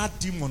cast that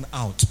demon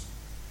out.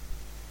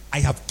 I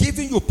have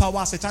given you power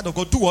as a child of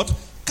God. Do what?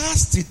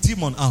 Cast the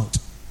demon out.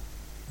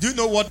 Do you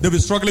know what they'll be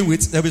struggling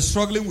with? They'll be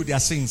struggling with their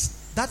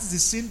sins. That is the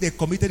sin they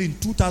committed in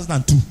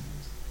 2002.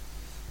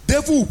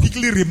 Devil will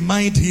quickly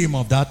remind him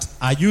of that.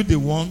 Are you the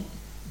one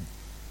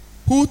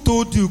who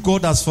told you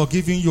God has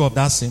forgiven you of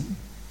that sin?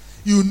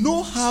 You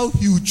know how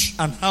huge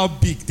and how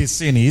big the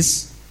sin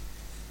is.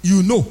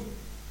 You know.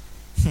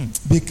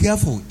 Be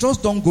careful.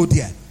 Just don't go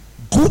there.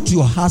 Go to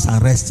your house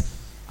and rest.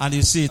 And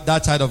you see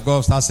that child of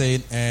God start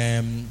saying,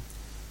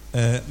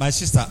 my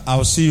sister,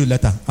 I'll see you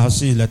later. I'll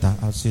see you later.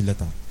 I'll see you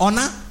later.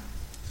 Honor.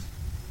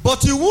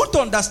 But you won't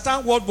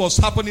understand what was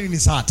happening in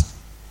his heart.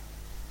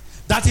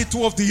 That it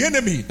was the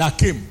enemy that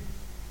came.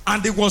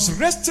 And it was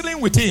wrestling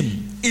with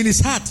him in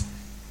his heart.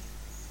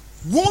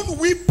 One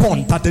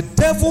weapon that the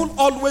devil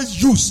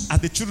always uses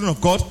at the children of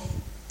God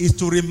is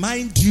to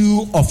remind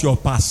you of your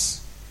past.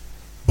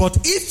 But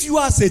if you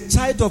as a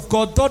child of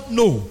God don't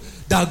know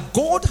that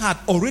God had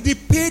already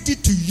paid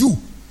it to you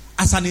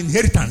as an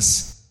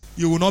inheritance,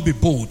 you will not be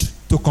bold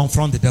to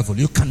confront the devil.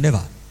 You can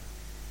never.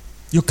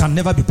 You can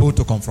never be bold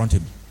to confront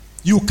him.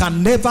 You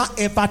can never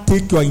ever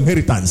take your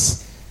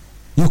inheritance.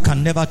 You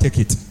can never take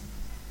it.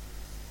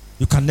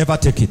 You can never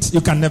take it.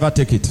 You can never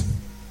take it.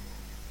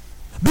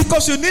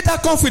 Because you need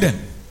that confidence.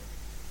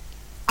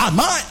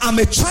 I'm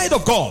a child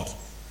of God.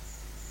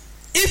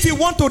 If he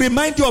want to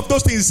remind you of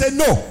those things, say,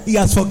 no, he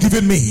has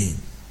forgiven me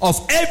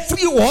of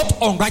every what?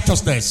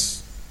 Unrighteousness.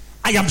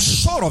 I am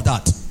sure of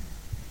that.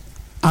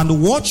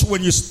 And watch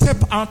when you step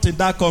out in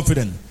that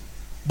confidence.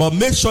 But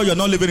make sure you're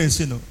not living in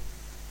sin.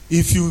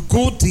 If you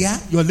go there,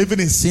 you're living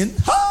in sin.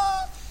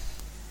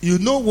 You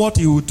know what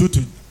he will do to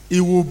you? He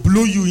will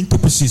blow you into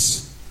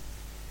pieces.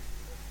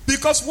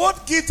 Because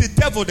what gives the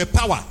devil the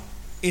power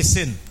is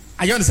sin.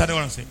 Are you understanding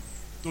what I'm saying?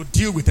 To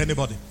deal with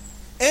anybody.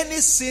 Any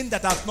sin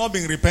that has not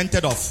been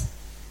repented of,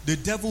 the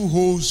devil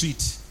holds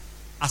it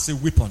as a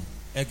weapon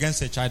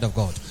against a child of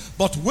God.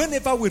 But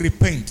whenever we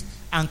repent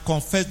and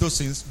confess those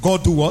sins,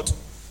 God do what?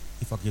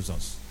 He forgives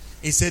us.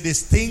 He said the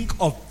sting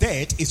of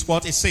death is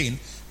what is sin,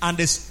 and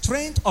the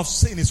strength of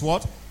sin is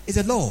what? Is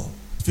the law.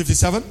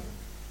 57.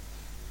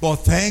 But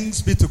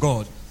thanks be to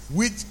God,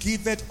 which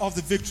giveth us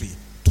the victory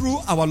through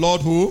our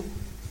Lord who?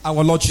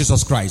 Our Lord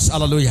Jesus Christ.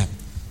 Hallelujah.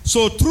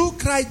 So through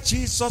Christ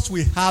Jesus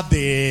we have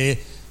the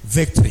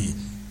victory.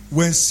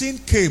 When sin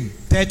came,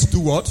 death do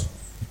what?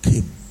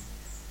 Came.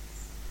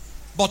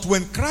 But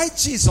when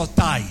Christ Jesus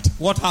died,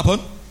 what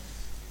happened?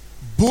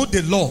 Both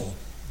the law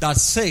that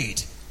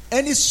said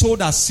any soul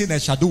that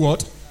sinned shall do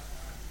what?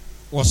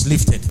 Was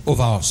lifted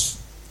over us.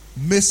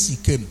 Mercy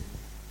came.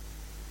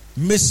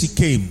 Mercy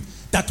came.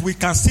 That we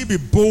can still be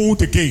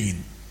bold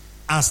again.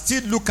 And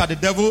still look at the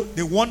devil,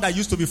 the one that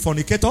used to be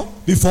fornicator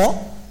before,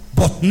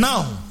 but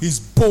now he's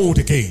bold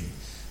again.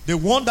 The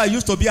one that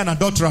used to be an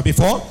adulterer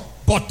before,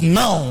 but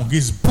now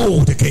he's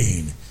bold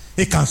again.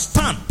 He can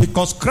stand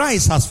because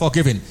Christ has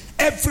forgiven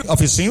every of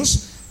his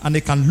sins, and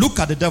he can look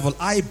at the devil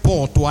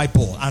eyeball to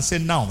eyeball and say,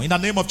 now, in the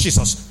name of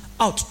Jesus,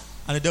 out.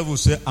 And the devil will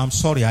say, I'm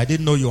sorry, I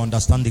didn't know you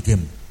understand the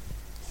game.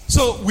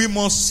 So we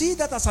must see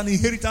that as an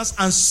inheritance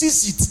and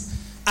seize it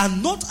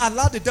and not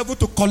allow the devil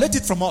to collect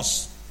it from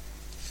us.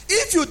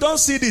 If you don't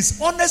see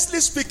this, honestly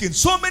speaking,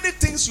 so many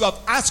things you have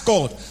asked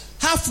God,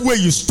 halfway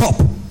you stop.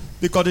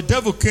 Because the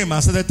devil came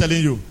and started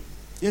telling you,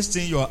 this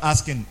thing you are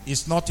asking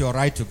is not your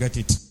right to get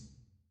it.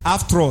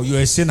 After all,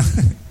 you're a sinner.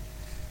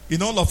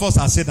 All of us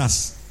are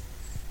sinners.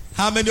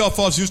 How many of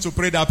us used to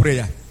pray that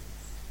prayer?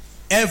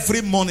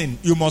 Every morning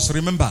you must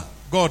remember,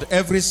 God,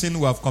 every sin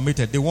we have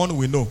committed, the one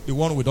we know, the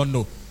one we don't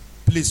know,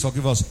 please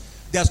forgive us.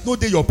 There's no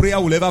day your prayer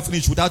will ever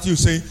finish without you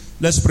saying,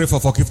 let's pray for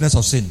forgiveness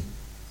of sin.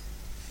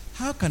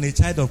 How can a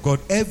child of God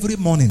every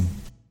morning,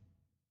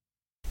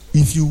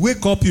 if you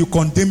wake up, you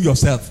condemn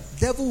yourself?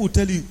 Devil will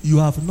tell you, you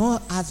have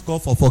not asked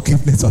God for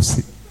forgiveness of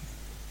sin.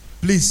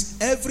 Please,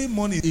 every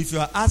morning, if you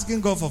are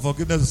asking God for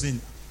forgiveness of sin,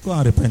 go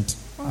and repent.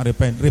 Go and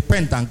repent.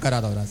 Repent and get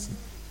out of that sin.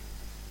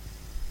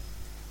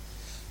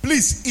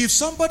 Please, if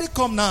somebody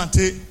come now and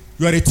say,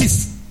 you are a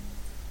thief.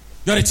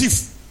 You are a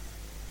thief.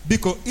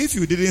 Because if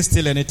you didn't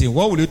steal anything,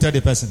 what will you tell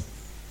the person?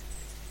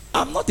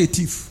 I'm not a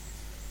thief.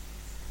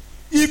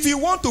 If you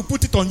want to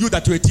put it on you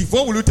that you're a thief,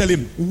 what will you tell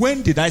him?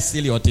 When did I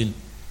steal your thing?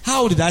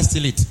 How did I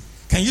steal it?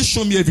 Can you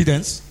show me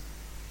evidence?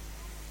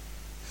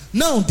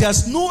 Now,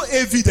 there's no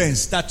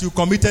evidence that you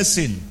committed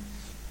sin.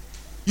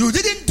 You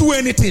didn't do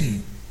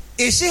anything.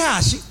 Biko,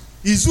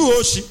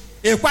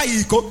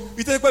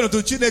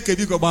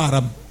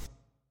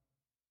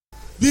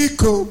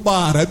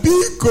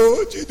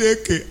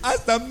 Chineke.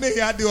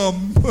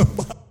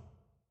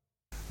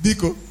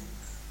 Biko,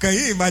 can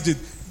you imagine?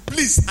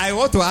 Please, I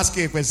want to ask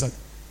you a question.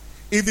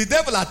 If the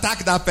devil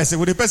attacked that person,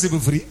 would the person be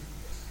free?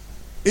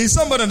 Is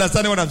somebody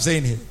understanding what I'm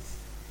saying here?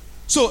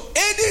 So,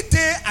 any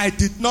day I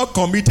did not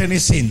commit any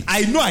sin,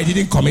 I know I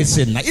didn't commit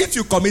sin. Now, if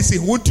you commit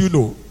sin, won't you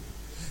know?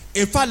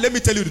 In fact, let me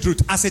tell you the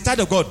truth. As a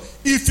child of God,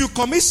 if you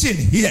commit sin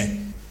here,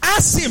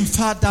 ask him,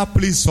 Father,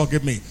 please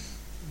forgive me.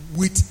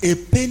 With a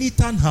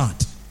penitent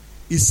heart.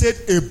 He said,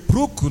 a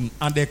broken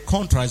and a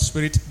contrite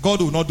spirit,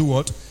 God will not do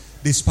what?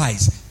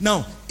 Despise.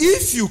 Now,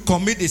 if you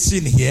commit a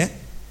sin here,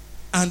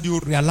 and you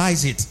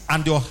realize it,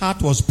 and your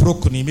heart was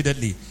broken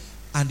immediately,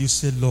 and you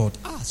say, Lord,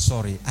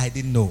 sorry, I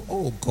didn't know.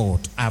 Oh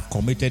God, I've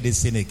committed this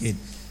sin again.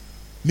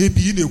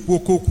 Maybe in a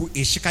wokoku,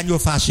 a shikanyo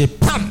fashe,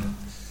 pam.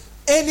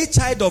 Any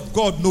child of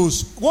God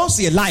knows, once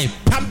a light,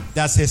 pam,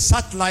 there's a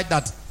satellite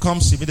that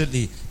comes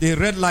immediately. The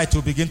red light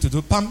will begin to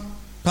do pam,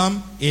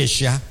 pam,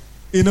 Asia.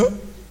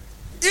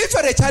 If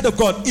you're a child of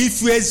God,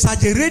 if you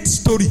exaggerate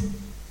story,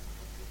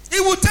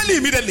 it will tell you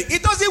immediately.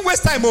 It doesn't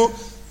waste time.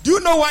 Do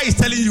you know why he's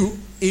telling you?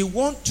 He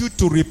wants you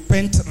to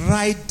repent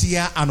right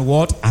there and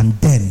what? And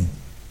then.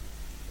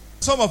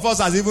 Some of us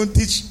has even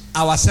teach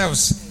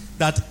ourselves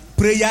that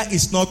prayer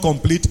is not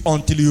complete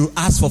until you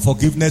ask for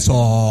forgiveness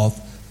of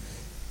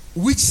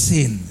which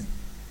sin?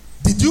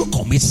 Did you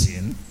commit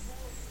sin?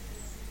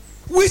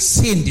 Which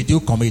sin did you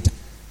commit?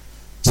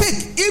 Check.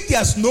 If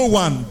there's no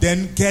one,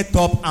 then get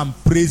up and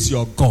praise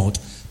your God.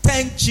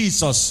 Thank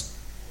Jesus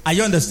Are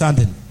you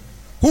understanding?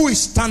 Who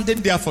is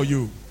standing there for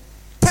you?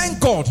 Thank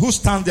God who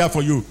stands there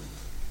for you.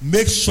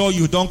 Make sure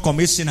you don't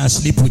commit sin and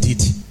sleep with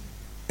it.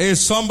 Is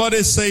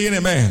somebody saying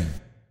amen?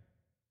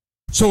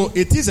 So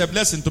it is a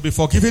blessing to be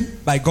forgiven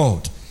by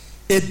God.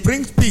 It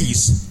brings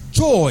peace,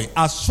 joy,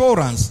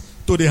 assurance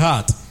to the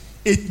heart.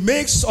 It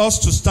makes us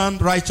to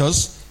stand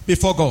righteous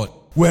before God.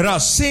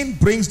 Whereas sin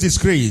brings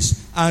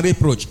disgrace and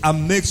reproach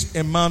and makes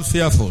a man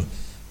fearful.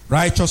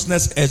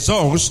 Righteousness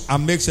exalts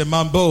and makes a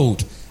man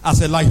bold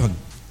as a lion.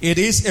 It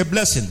is a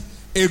blessing,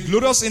 a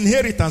glorious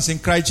inheritance in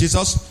Christ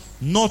Jesus.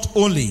 Not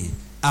only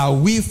are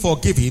we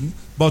forgiven,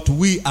 but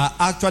we are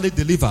actually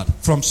delivered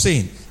from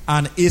sin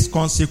and its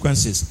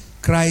consequences.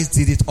 Christ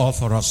did it all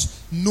for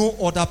us. No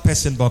other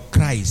person but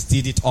Christ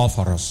did it all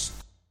for us.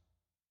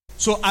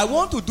 So I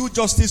want to do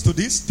justice to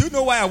this. Do you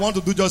know why I want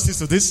to do justice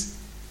to this?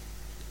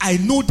 I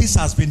know this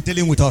has been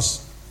dealing with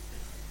us.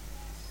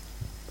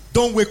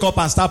 Don't wake up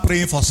and start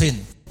praying for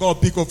sin. God,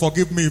 people,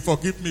 forgive me,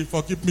 forgive me,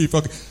 forgive me,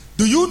 forgive.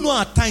 Do you know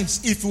at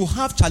times if you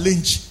have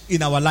challenge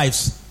in our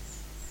lives,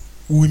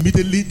 we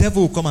immediately,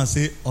 devil will come and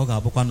say,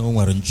 Oga bukwa no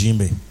nwere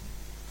njime.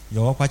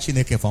 Yo kwa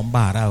Chineke from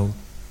bara.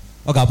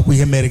 Oga bukwa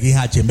ihe mere gi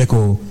ha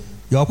jemeko.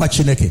 Yo kwa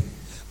Chineke.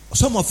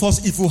 Some of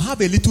us, if we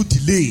have a little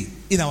delay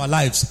in our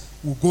lives,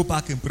 we'll go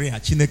back and pray.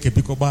 Chineke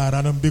biko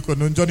bara nam biko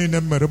no njoni ne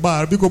mere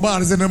bara biko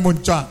bara ze ne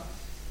moncha.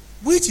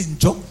 Which in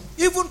job,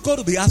 even God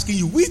will be asking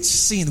you, which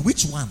sin,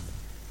 which one?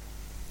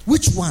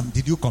 Which one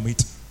did you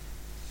commit?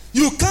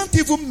 You can't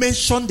even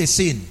mention the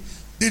sin.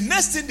 The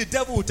next thing the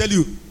devil will tell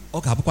you,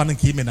 okay, Abukwanan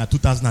came in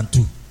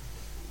 2002.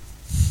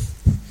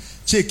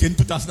 Check in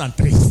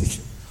 2003.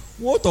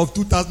 What of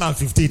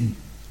 2015?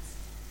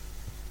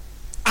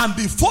 And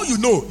before you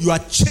know, you are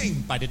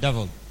chained by the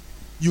devil.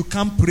 You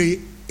can't pray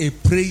a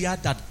prayer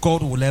that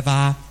God will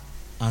ever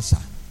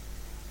answer.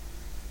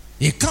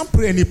 You can't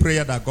pray any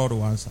prayer that God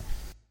will answer.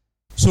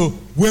 So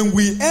when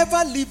we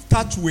ever live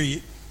that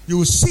way, you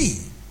will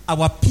see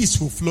our peace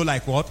will flow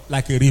like what?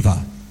 Like a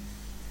river.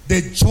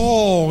 The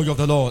joy of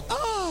the Lord.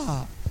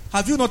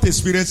 Have you not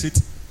experienced it?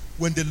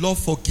 When the Lord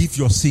forgives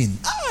your sin.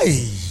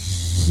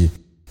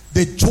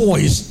 The joy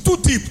is too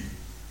deep.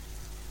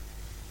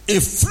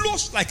 It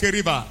flows like a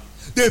river.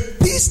 The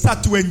peace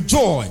that you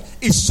enjoy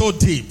is so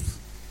deep.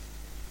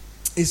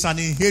 It's an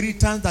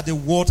inheritance that the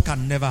world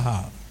can never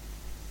have.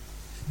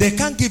 They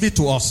can't give it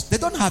to us. They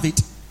don't have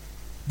it.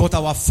 But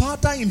our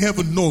Father in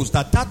heaven knows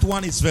that that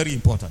one is very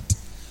important.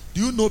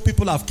 Do you know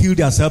people have killed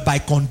themselves by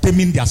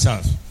condemning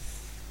themselves?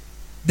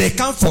 They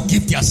can't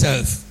forgive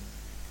themselves.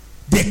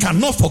 They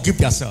cannot forgive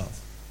themselves.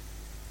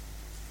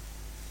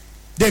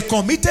 They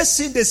committed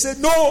sin. They say,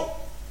 no,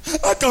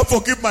 I can't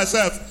forgive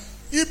myself.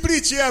 He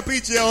preach here.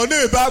 Hey,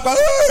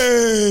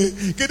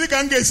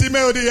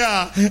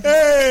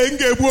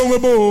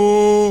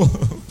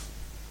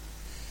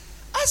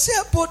 I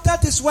said, but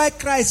that is why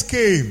Christ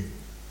came.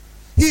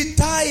 He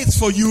died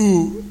for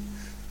you.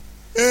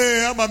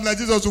 Hey, I'm not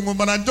Jesus.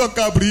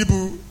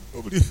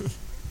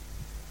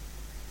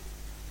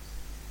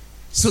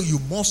 So you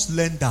must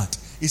learn that.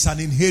 It's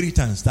an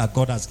inheritance that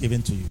God has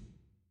given to you.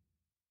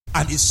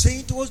 And he's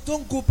saying to us,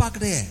 don't go back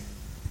there.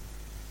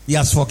 He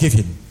has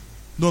forgiven.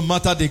 No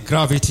matter the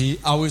gravity,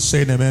 I will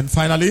say amen.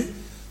 Finally,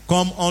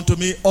 come unto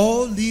me,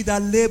 all ye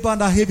that labor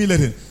and are heavy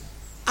laden,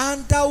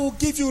 and I will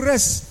give you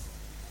rest.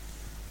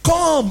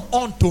 Come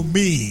unto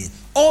me,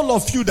 all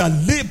of you that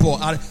labor.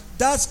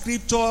 That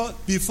scripture,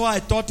 before I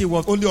thought it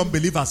was only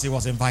unbelievers he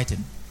was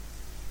inviting.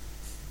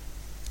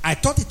 I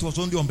thought it was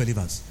only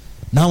unbelievers.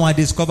 Now I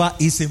discover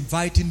he's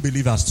inviting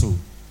believers too.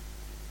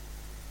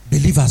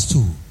 Believers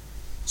too.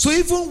 So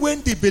even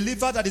when the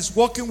believer that is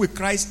walking with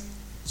Christ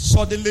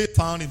suddenly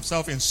found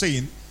himself in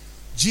sin,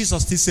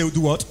 Jesus still said,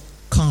 do what?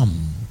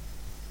 Come.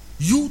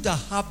 You that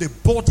have the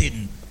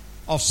burden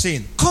of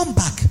sin, come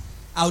back.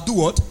 I'll do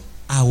what?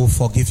 I will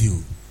forgive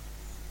you.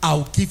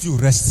 I'll give you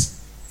rest.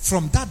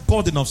 From that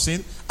burden of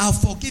sin, I'll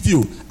forgive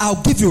you.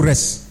 I'll give you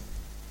rest.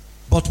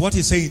 But what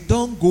he's saying,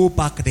 don't go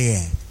back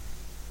there.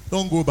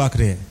 Don't go back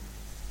there.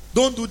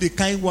 Don't do the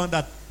kind one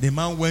that the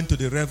man went to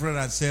the reverend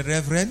and said,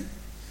 Reverend,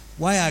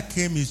 why I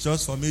came is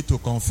just for me to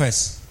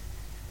confess.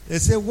 They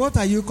say, what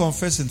are you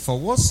confessing for?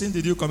 What sin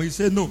did you commit? He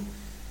said, no,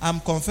 I'm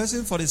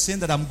confessing for the sin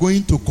that I'm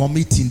going to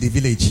commit in the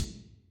village.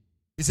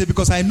 He said,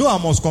 because I know I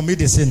must commit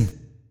the sin.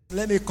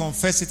 Let me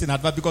confess it in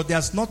advance because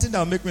there's nothing that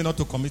will make me not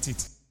to commit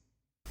it.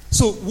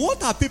 So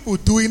what are people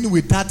doing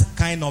with that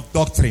kind of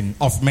doctrine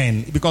of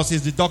men? Because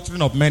it's the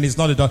doctrine of men, it's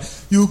not the doctrine.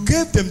 You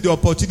gave them the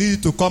opportunity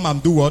to come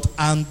and do what?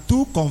 And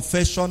do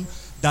confession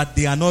that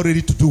they are not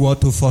ready to do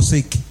what? To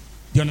forsake. Do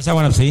you understand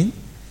what I'm saying?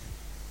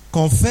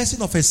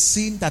 Confessing of a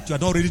sin that you are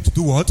not ready to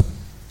do what?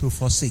 To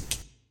forsake.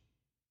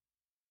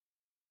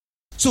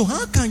 So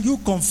how can you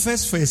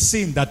confess for a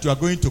sin that you are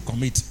going to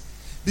commit?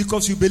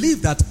 Because you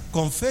believe that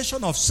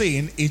confession of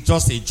sin is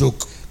just a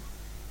joke.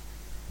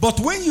 But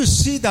when you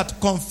see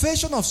that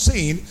confession of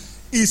sin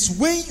is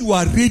when you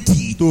are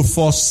ready to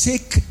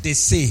forsake the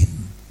sin.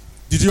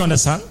 Did you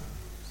understand?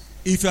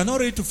 If you are not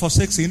ready to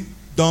forsake sin,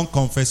 don't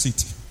confess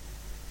it.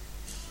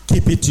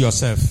 Keep it to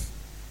yourself.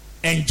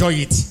 Enjoy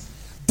it.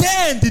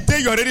 then the day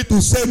you are ready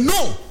to say,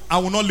 no, I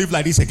will not live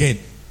like this again,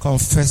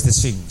 confess the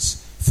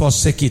sins,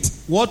 forsake it.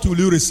 What will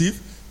you receive?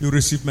 You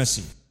receive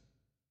mercy.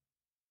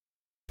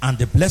 And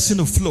the blessing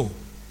will flow.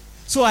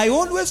 So I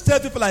always tell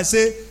people, I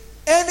say,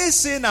 any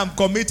sin I'm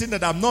committing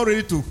that I'm not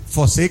ready to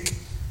forsake,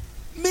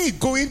 me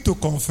going to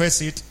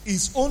confess it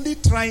is only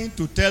trying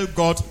to tell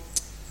God,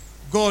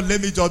 God,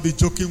 let me just be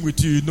joking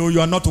with you.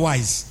 You are not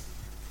wise.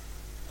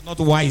 You're not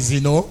wise,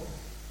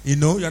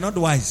 you're not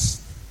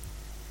wise.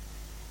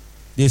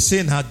 The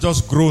sin had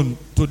just grown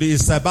to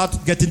it's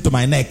about getting to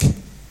my neck.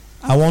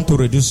 I want to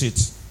reduce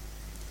it.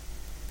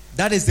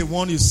 That is the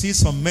one you see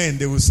some men,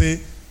 they will say,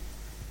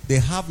 they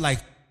have like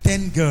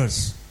 10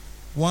 girls.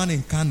 One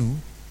in Kanu,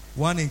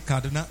 one in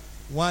Kaduna,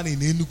 one in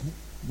Enugu,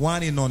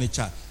 one in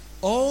Onitsha.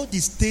 All the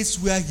states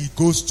where he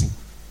goes to,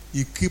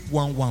 he keep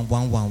one.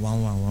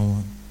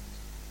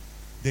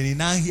 Then he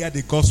now hear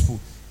the gospel.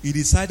 He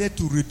decided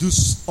to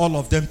reduce all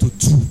of them to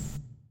 2.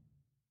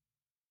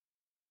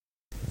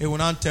 He will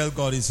now tell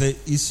God, he say,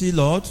 you see,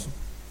 Lord,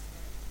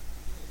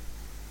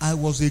 I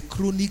was a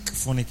chronic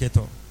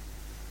fornicator,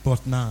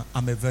 but now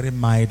I'm a very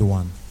mild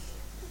one.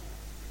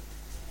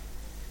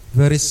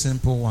 Very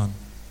simple one.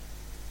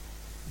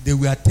 They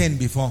were 10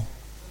 before,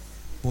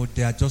 but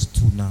they are just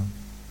 2 now.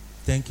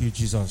 Thank you,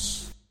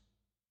 Jesus.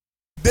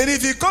 Then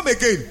if he come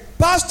again,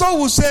 pastor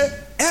will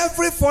say,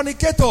 every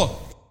fornicator.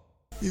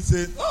 He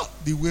said,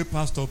 the way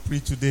pastor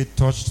preached today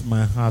touched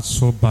my heart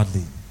so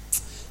badly.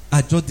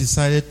 I just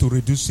decided to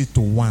reduce it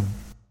to 1.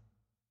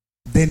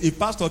 Then if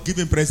pastor give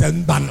him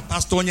present,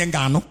 pastor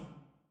nyengano.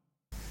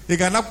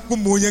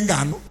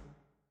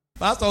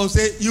 Pastor will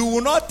say, you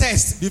will not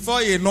test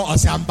before you know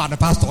us. I'm ban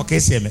pastor. Okay,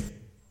 say me.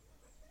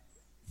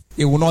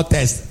 He will not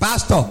test.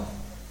 Pastor.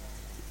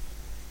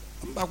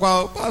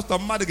 Pastor,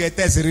 mother get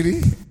test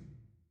really.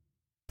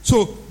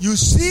 So you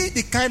see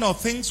the kind of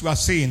things we are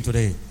saying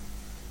today.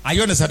 Are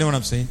you understanding what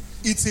I'm saying?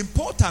 It's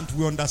important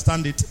we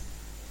understand it.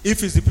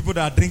 If it's the people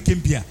that are drinking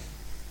beer.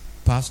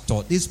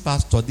 Pastor, this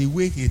pastor, the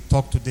way he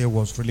talked today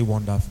was really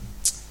wonderful.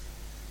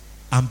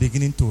 I'm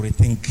beginning to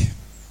rethink.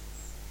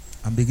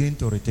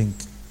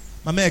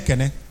 Mama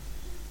ekene,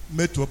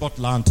 me to about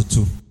land to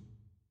 2.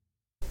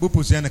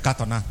 Bupu in a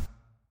katana.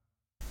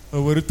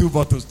 Over 2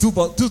 bottles.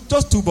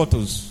 Just 2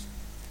 bottles.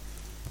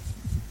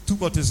 2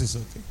 bottles is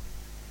okay.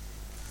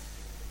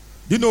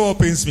 Do you know what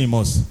pains me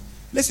most?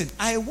 Listen,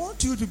 I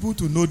want you people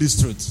to know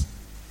this truth.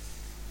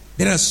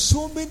 There are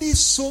so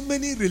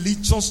many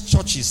religious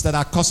churches that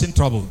are causing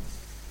trouble.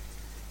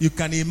 You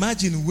can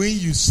imagine when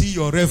you see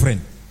your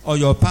reverend or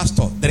your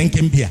pastor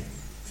drinking beer.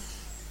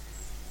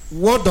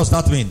 What does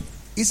that mean?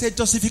 It's a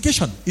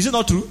justification. Is it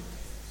not true?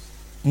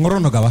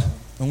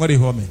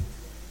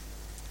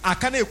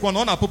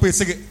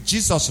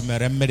 Jesus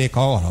mere mmiri ka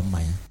ọ ghọrọ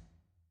mmanya.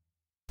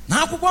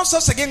 N'akwụkwọ nsọ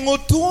sị gị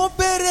ṅụtụ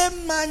obere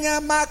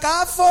mmanya maka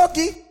afọ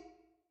gị.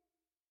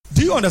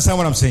 Do you understand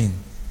what I'm saying?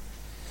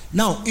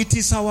 Now, it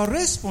is our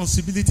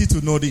responsibility to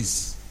know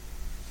this.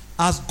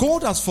 As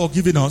God has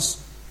forgiven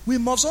us, we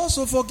must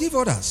also forgive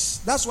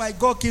others. That's why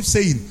God keeps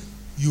saying,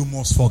 you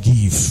must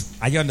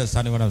forgive. Are you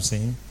understanding what I'm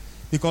saying?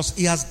 Because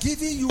He has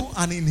given you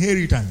an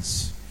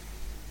inheritance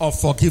of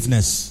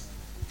forgiveness.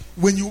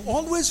 When you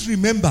always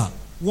remember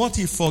what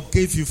He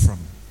forgave you from.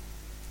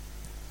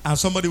 And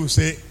somebody will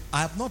say,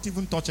 I have not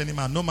even touched any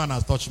man. No man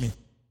has touched me.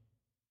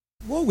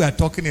 What we are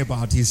talking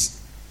about is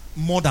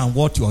more than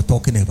what you are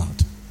talking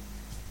about.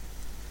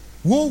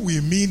 What we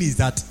mean is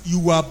that you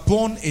were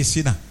born a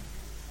sinner.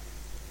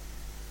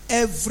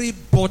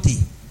 Everybody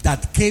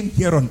that came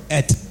here on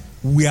earth,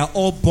 we are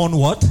all born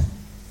what?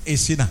 A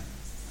sinner.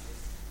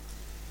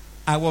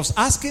 I was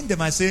asking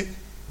them, I say,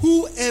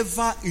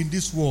 whoever in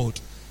this world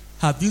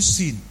have you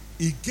seen,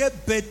 he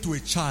gave birth to a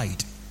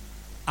child.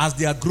 As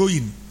they are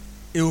growing,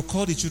 he will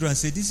call the children and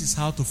say, this is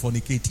how to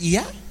fornicate.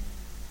 Yeah?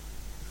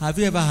 Have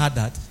you ever heard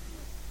that?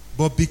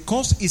 But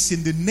because it's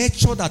in the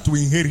nature that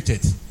we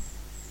inherited,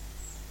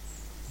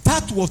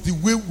 that was the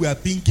way we are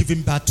being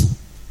given birth to.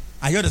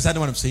 Are you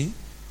understanding what I'm saying?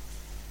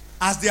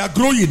 As they are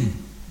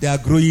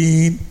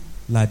growing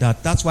like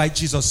that. That's why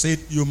Jesus said,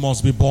 you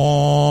must be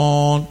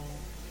born.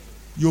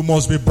 You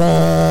must be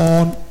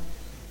born.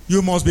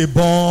 You must be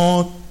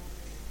born.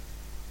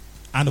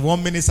 And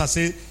one minister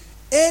said,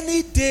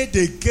 any day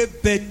they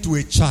give birth to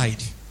a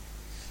child,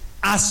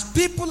 as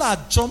people are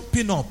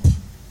jumping up,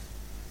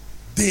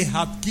 they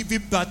have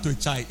given birth to a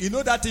child. You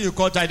know that thing you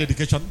call child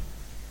education?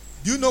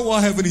 Do you know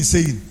what heaven is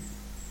saying?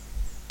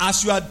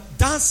 As you are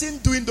dancing,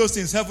 doing those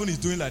things, heaven is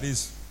doing like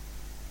this.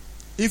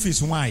 If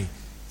it's why,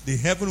 the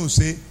heaven will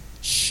say,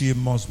 she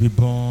must be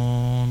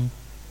born.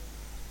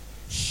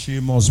 She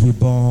must be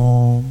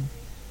born.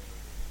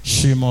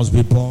 She must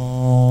be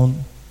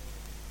born.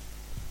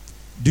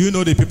 Do you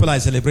know the people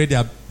that celebrate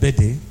their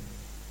birthday?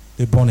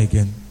 They're born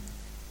again.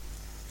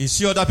 You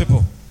see other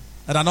people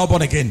that are not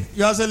born again.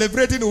 You are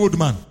celebrating old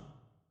man.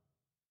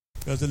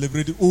 You are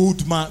celebrating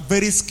old man,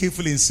 very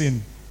skillful in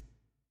sin.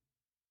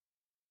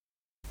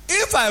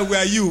 If I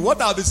were you,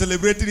 what I'll be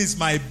celebrating is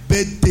my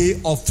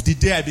birthday of the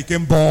day I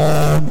became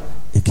born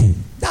again.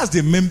 That's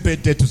the main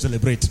birthday to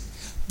celebrate.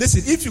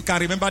 Listen, if you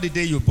can remember the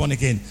day you're born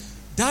again,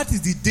 that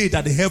is the day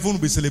that the heaven will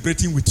be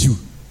celebrating with you.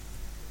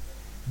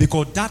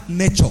 Because that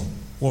nature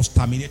was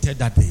terminated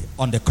that day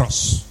on the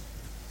cross.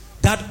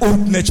 That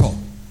old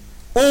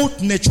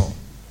nature,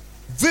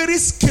 very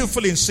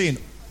skillful in sin.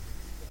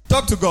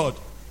 Talk to God.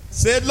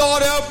 Say,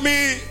 Lord, help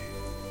me.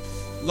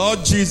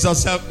 Lord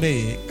Jesus, help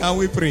me. Can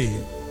we pray?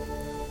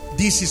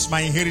 This is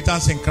my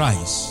inheritance in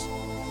Christ.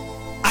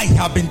 I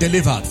have been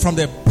delivered from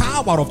the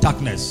power of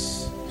darkness.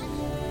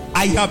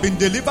 I have been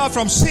delivered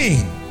from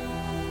sin.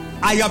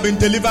 I have been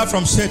delivered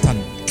from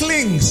Satan.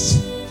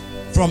 Cleansed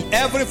from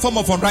every form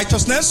of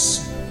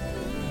unrighteousness.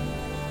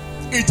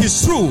 It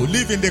is true,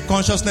 live in the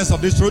consciousness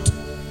of this truth.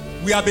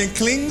 We have been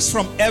cleansed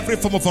from every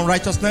form of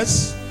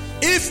unrighteousness.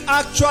 If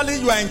actually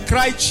you are in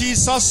Christ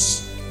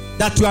Jesus,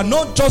 that you are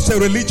not just a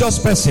religious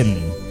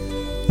person,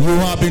 you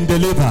have been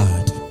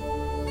delivered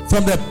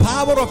from the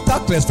power of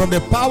darkness, from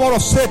the power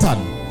of Satan.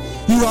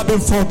 You have been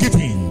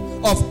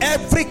forgiven of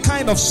every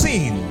kind of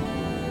sin.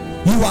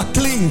 You are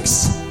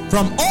cleansed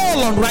from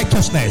all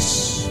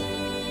unrighteousness.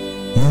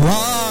 You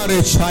are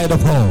a child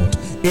of God.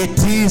 It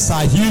is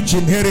a huge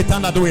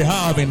inheritance that we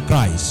have in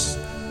Christ.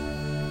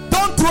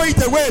 Don't throw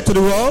it away to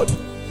the world.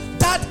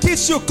 That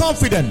gives you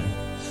confidence.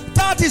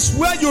 That is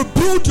where you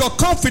build your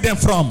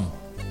confidence from.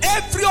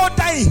 Every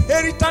other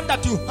inheritance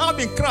that you have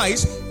in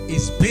Christ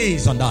is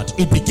based on that.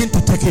 You begin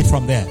to take it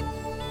from there.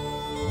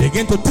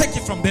 Begin to take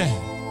it from there.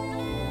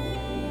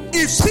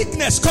 If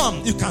sickness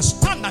comes, you can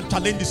stand and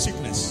challenge the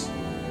sickness.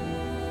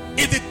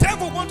 If the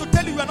devil wants to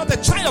tell you are not a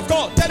child of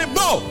God, tell him,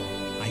 no,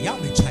 I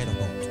am a child of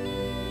God.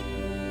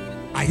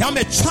 I am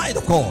a child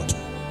of God.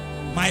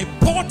 My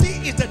body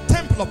is the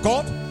temple of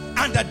God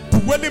and the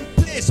dwelling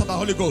place of the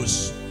Holy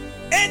Ghost.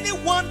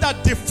 Anyone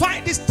that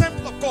defies this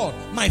temple of God,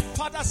 my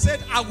Father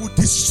said, I will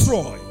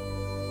destroy.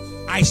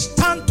 I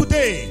stand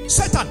today,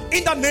 Satan,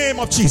 in the name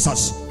of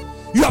Jesus.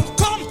 You have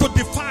come to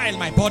defile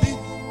my body.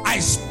 I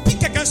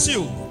speak against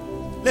you.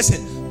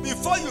 Listen,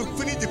 before you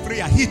finish the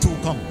prayer, heat will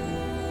come.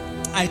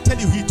 I tell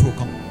you, heat will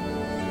come.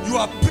 You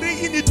are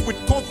praying it with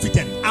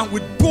confidence and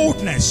with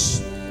boldness.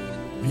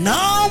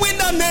 Now in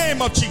the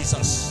name of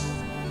Jesus.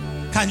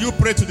 Can you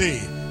pray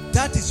today?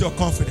 That is your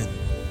confidence.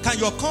 Can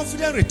your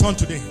confidence return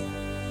today?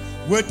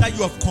 Whether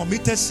you have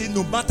committed sin,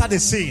 no matter the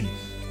sin,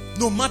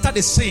 no matter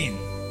the sin,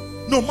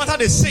 no matter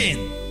the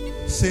sin,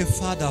 say,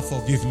 Father,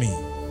 forgive me.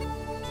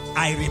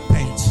 I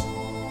repent.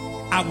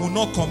 I will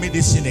not commit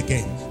this sin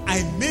again.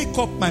 I make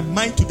up my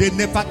mind today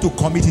never to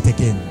commit it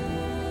again.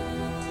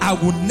 I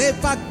will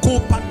never go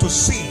back to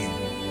sin,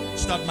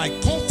 so that my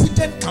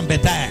confidence can be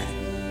there.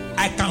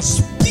 I can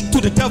speak to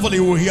the devil,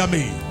 he will hear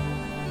me.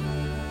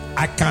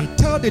 I can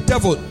tell the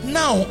devil,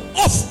 now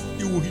off,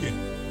 he will hear.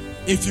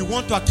 If you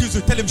want to accuse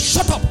you, tell him,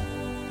 shut up.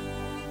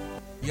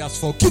 He has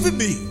forgiven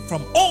me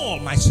from all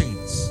my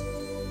sins.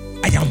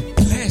 I am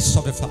blessed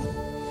of the Father.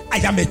 I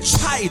am a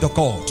child of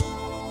God.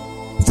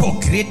 For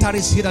greater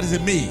is he that is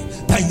in me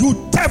than you,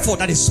 devil,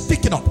 that is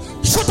speaking up.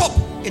 Shut up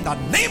in the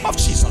name of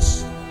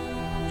Jesus.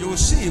 You will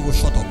see he will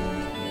shut up.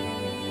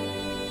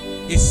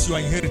 It's your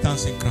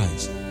inheritance in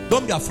Christ.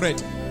 Don't be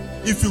afraid.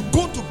 If you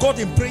go to God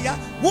in prayer,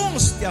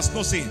 once there's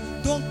no sin,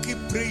 don't keep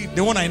praying.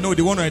 The one I know,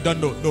 the one I don't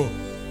know. No.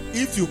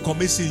 If you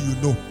commit sin, you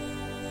know.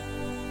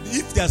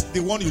 If there's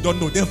the one you don't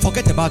know, then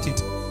forget about it.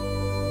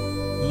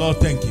 Lord,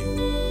 thank you.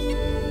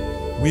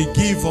 We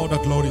give all the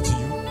glory to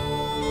you.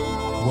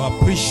 We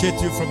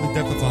appreciate you from the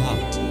depth of our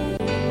heart.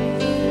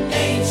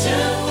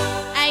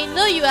 I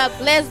know you are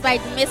blessed by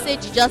the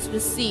message you just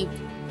received.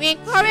 We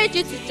encourage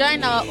you to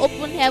join our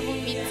open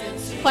heaven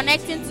meetings,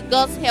 connecting to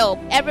God's help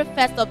every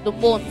first of the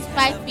month,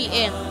 5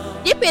 p.m.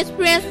 Deep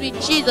Experience with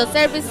Jesus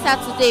every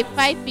Saturday,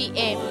 5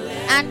 p.m.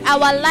 And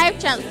our life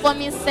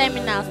transforming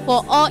seminars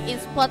for all in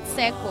Sports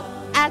Circle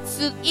at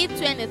Suite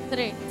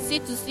E23,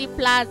 C2C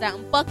Plaza,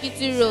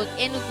 Mpokiti Road,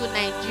 Enugu,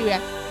 Nigeria.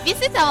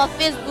 Visit our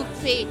Facebook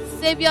page,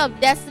 Savior of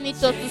Destiny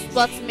Total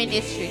Sports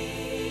Ministry,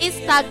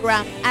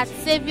 Instagram at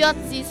Savior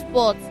T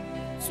Sports,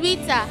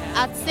 Twitter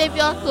at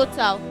Savior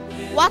Total,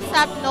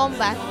 WhatsApp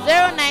number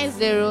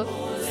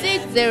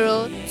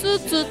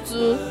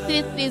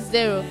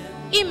 090-60-222-330,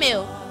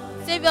 email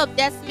Savior of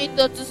Destiny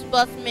Total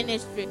Sports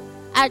Ministry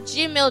at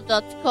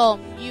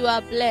gmail.com. You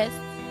are blessed.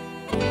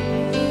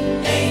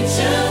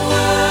 Angel.